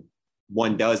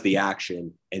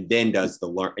action, and then does the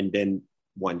learn, and then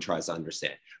one tries to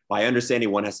understand. By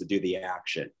understanding, one has to do the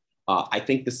action. I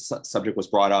think this subject was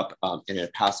brought up in a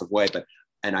passive way,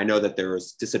 and I know that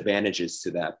there's disadvantages to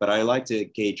that. But I like to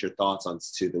gauge your thoughts on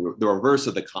to the reverse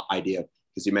of the idea,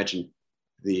 because you mentioned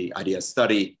the idea of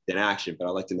study then action. But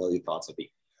I'd like to know your thoughts of the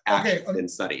action then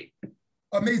study.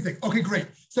 Amazing. Okay, great.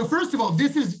 So first of all,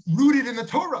 this is rooted in the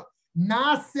Torah.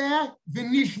 Naseh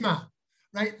v'nishma,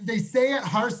 right? They say at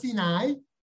Har Sinai,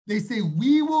 they say,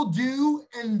 we will do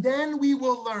and then we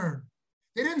will learn.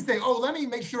 They didn't say, oh, let me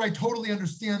make sure I totally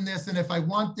understand this and if I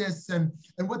want this and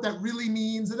what that really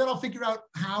means, and then I'll figure out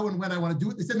how and when I want to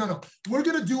do it. They said, no, we're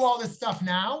going to do all this stuff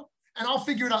now and I'll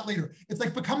figure it out later. It's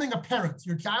like becoming a parent.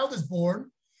 Your child is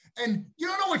born and you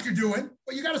don't know what you're doing,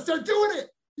 but you got to start doing it.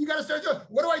 You got to start doing,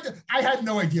 what do I do? I had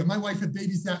no idea. My wife had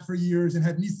babysat for years and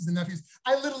had nieces and nephews.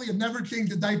 I literally have never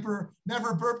changed a diaper,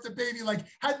 never burped a baby, like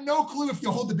had no clue if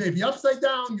you hold the baby upside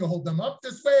down, you hold them up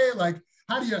this way, like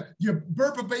how do you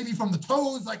burp a baby from the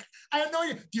toes? Like I had no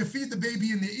idea. Do you feed the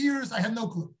baby in the ears? I had no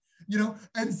clue, you know?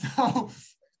 And so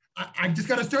I just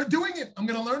got to start doing it. I'm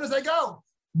going to learn as I go.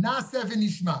 Naseh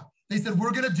v'nishma. They said,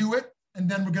 we're going to do it and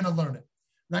then we're going to learn it.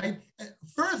 Right?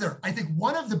 Further, I think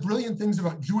one of the brilliant things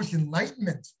about Jewish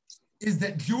enlightenment is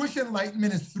that Jewish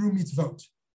enlightenment is through mitzvot.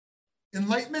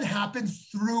 Enlightenment happens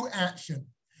through action.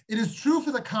 It is true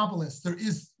for the Kabbalists, there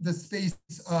is the space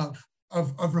of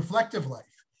reflective life.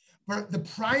 But the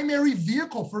primary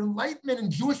vehicle for enlightenment in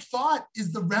Jewish thought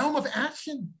is the realm of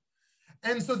action.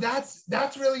 And so that's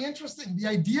really interesting. The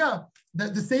idea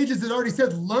that the sages had already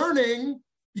said learning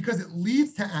because it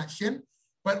leads to action,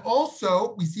 but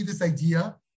also we see this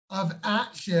idea of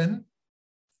action.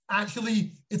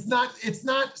 Actually, it's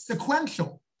not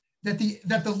sequential, that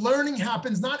the learning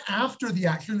happens not after the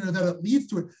action or that it leads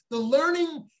to it. The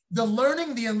learning,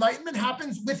 the enlightenment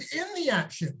happens within the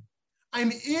action.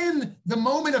 I'm in the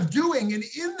moment of doing, and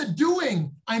in the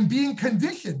doing, I'm being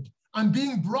conditioned, I'm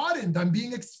being broadened, I'm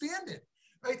being expanded,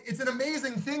 right? It's an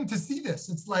amazing thing to see this.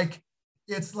 It's like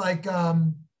you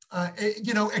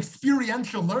know,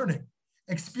 experiential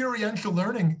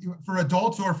learning for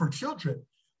adults or for children,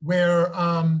 where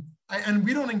and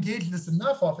we don't engage this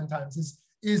enough oftentimes,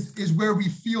 is where we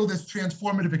feel this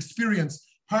transformative experience,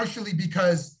 partially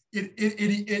because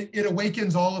it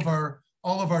awakens all of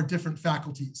our different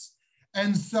faculties.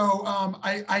 And so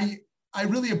I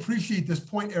really appreciate this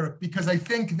point, Eric, because I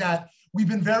think that we've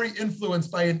been very influenced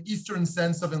by an Eastern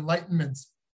sense of enlightenment,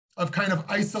 of kind of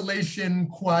isolation,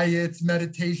 quiet,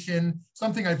 meditation,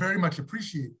 something I very much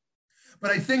appreciate.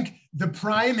 But I think the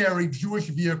primary Jewish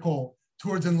vehicle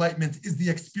towards enlightenment is the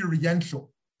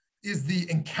experiential, is the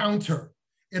encounter.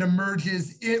 It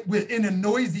emerges in a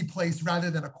noisy place rather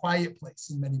than a quiet place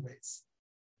in many ways.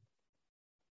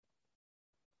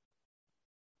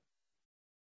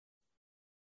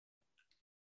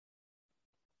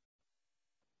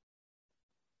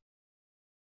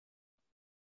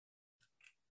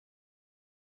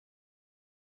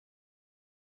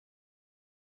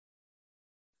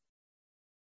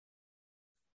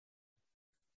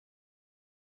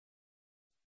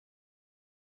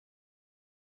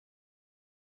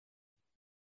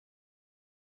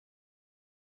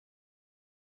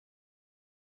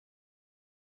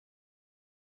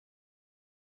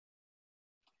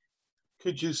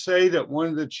 Could you say that one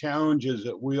of the challenges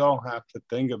that we all have to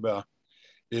think about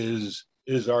is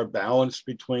our balance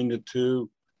between the two,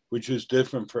 which is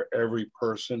different for every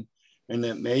person, and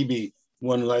that maybe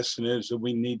one lesson is that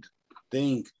we need to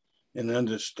think and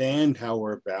understand how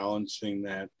we're balancing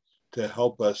that to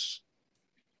help us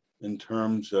in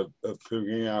terms of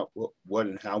figuring out what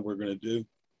and how we're going to do?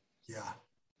 Yeah,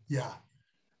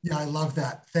 I love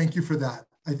that. Thank you for that.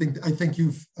 I think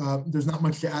you've, there's not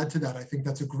much to add to that. I think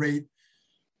that's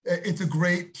it's a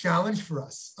great challenge for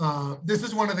us. This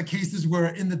is one of the cases where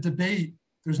in the debate,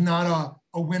 there's not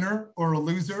a winner or a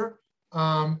loser.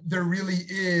 There really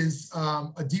is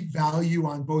a deep value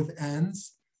on both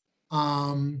ends,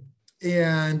 and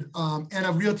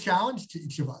a real challenge to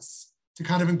each of us to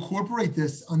kind of incorporate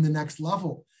this on the next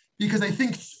level. Because I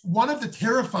think one of the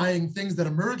terrifying things that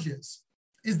emerges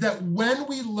is that when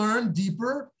we learn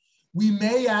deeper, we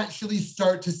may actually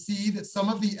start to see that some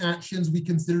of the actions we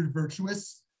considered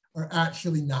virtuous are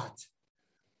actually not.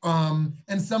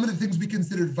 And some of the things we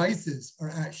considered vices are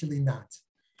actually not.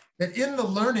 That in the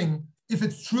learning, if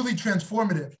it's truly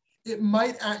transformative, it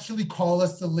might actually call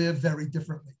us to live very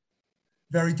differently.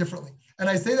 And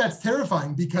I say that's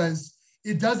terrifying because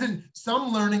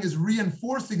some learning is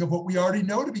reinforcing of what we already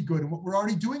know to be good and what we're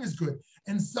already doing is good.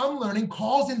 And some learning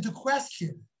calls into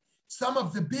question some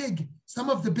of the big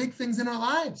things in our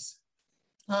lives.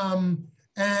 And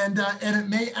it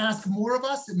may ask more of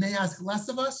us, it may ask less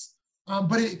of us,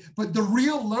 but the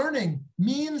real learning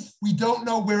means we don't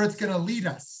know where it's gonna lead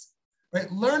us,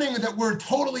 right? Learning that we're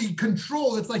totally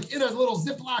controlled, it's like in a little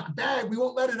Ziploc bag, we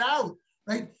won't let it out,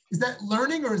 right? Is that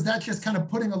learning, or is that just kind of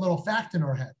putting a little fact in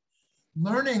our head?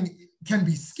 Learning can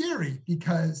be scary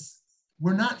because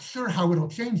we're not sure how it'll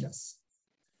change us.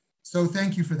 So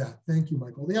thank you for that. Thank you,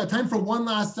 Michael. Yeah, time for one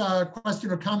last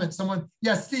question or comment. Someone,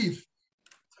 yes, Steve.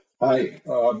 Hi,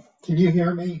 can you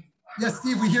hear me? Yes,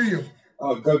 Steve, we hear you.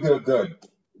 Oh, good.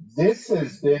 This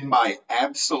has been my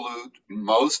absolute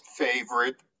most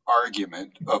favorite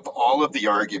argument of all of the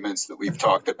arguments that we've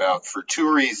talked about for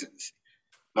two reasons.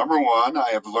 Number one, I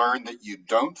have learned that you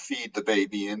don't feed the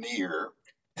baby in the ear.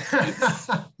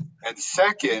 And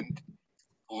second,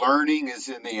 learning is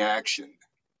in the action.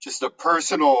 Just a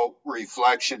personal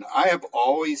reflection. I have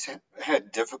always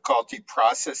had difficulty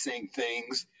processing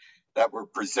things that were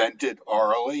presented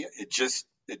orally. It just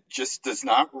does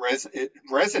not it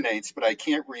resonates, but I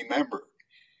can't remember.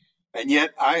 And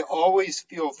yet I always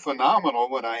feel phenomenal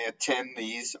when I attend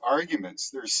these arguments.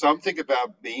 There's something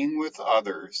about being with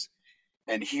others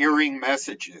and hearing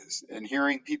messages and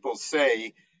hearing people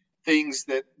say things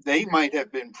that they might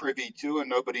have been privy to and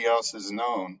nobody else has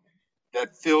known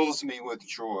that fills me with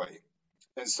joy.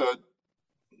 And so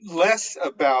less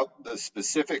about the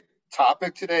specific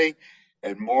topic today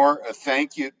and more a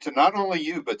thank you to not only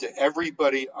you, but to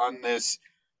everybody on this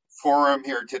forum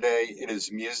here today. It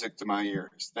is music to my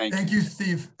ears. Thank you,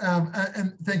 Steve.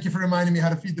 And thank you for reminding me how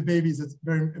to feed the babies. It's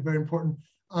very, very important.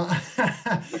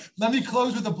 Let me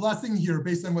close with a blessing here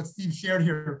based on what Steve shared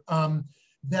here.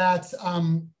 Just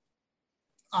a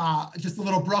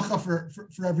little bracha for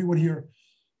everyone here.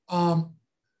 Around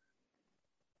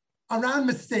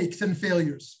mistakes and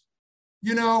failures.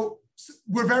 You know,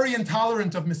 we're very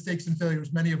intolerant of mistakes and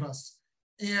failures, many of us.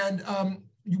 And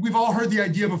we've all heard the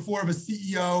idea before of a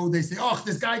CEO. They say, oh,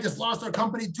 this guy just lost our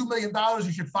company, $2 million,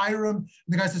 you should fire him. And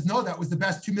the guy says, no, that was the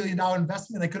best $2 million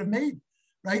investment I could have made,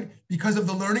 right? Because of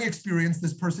the learning experience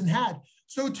this person had.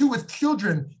 So too with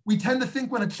children, we tend to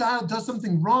think when a child does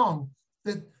something wrong,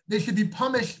 that they should be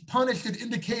punished. It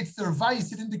indicates their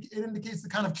vice. It indicates the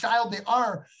kind of child they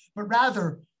are, but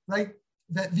rather, right,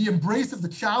 that the embrace of the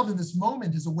child in this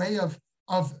moment is a way of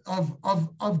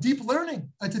deep learning.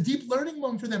 It's a deep learning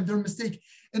moment for them, their mistake.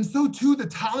 And so too, the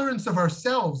tolerance of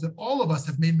ourselves, that all of us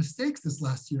have made mistakes this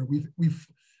last year.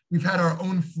 We've had our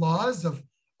own flaws of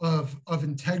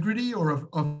integrity or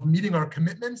of meeting our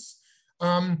commitments.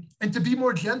 And to be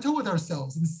more gentle with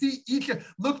ourselves and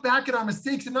look back at our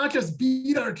mistakes and not just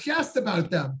beat our chest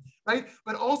about them, right?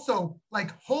 But also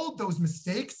like hold those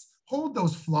mistakes, hold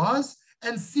those flaws,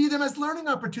 and see them as learning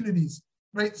opportunities,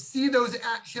 right? See those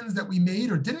actions that we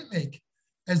made or didn't make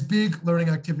as big learning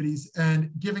activities,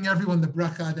 and giving everyone the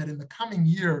bracha that in the coming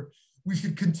year, we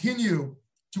should continue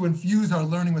to infuse our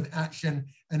learning with action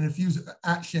and infuse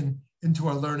action into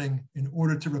our learning in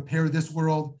order to repair this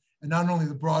world, and not only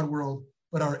the broad world,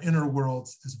 but our inner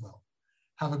worlds as well.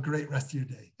 Have a great rest of your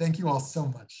day. Thank you all so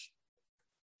much.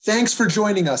 Thanks for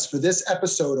joining us for this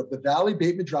episode of the Valley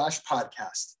Beit Midrash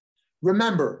podcast.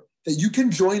 Remember that you can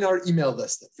join our email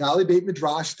list at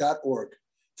valleybeitmidrash.org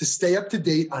to stay up to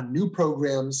date on new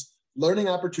programs, learning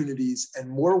opportunities, and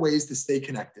more ways to stay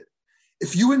connected.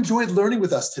 If you enjoyed learning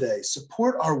with us today,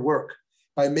 support our work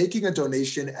by making a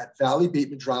donation at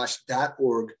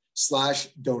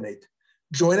valleybeitmidrash.org/donate.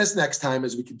 Join us next time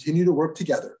as we continue to work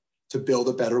together to build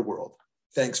a better world.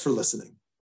 Thanks for listening.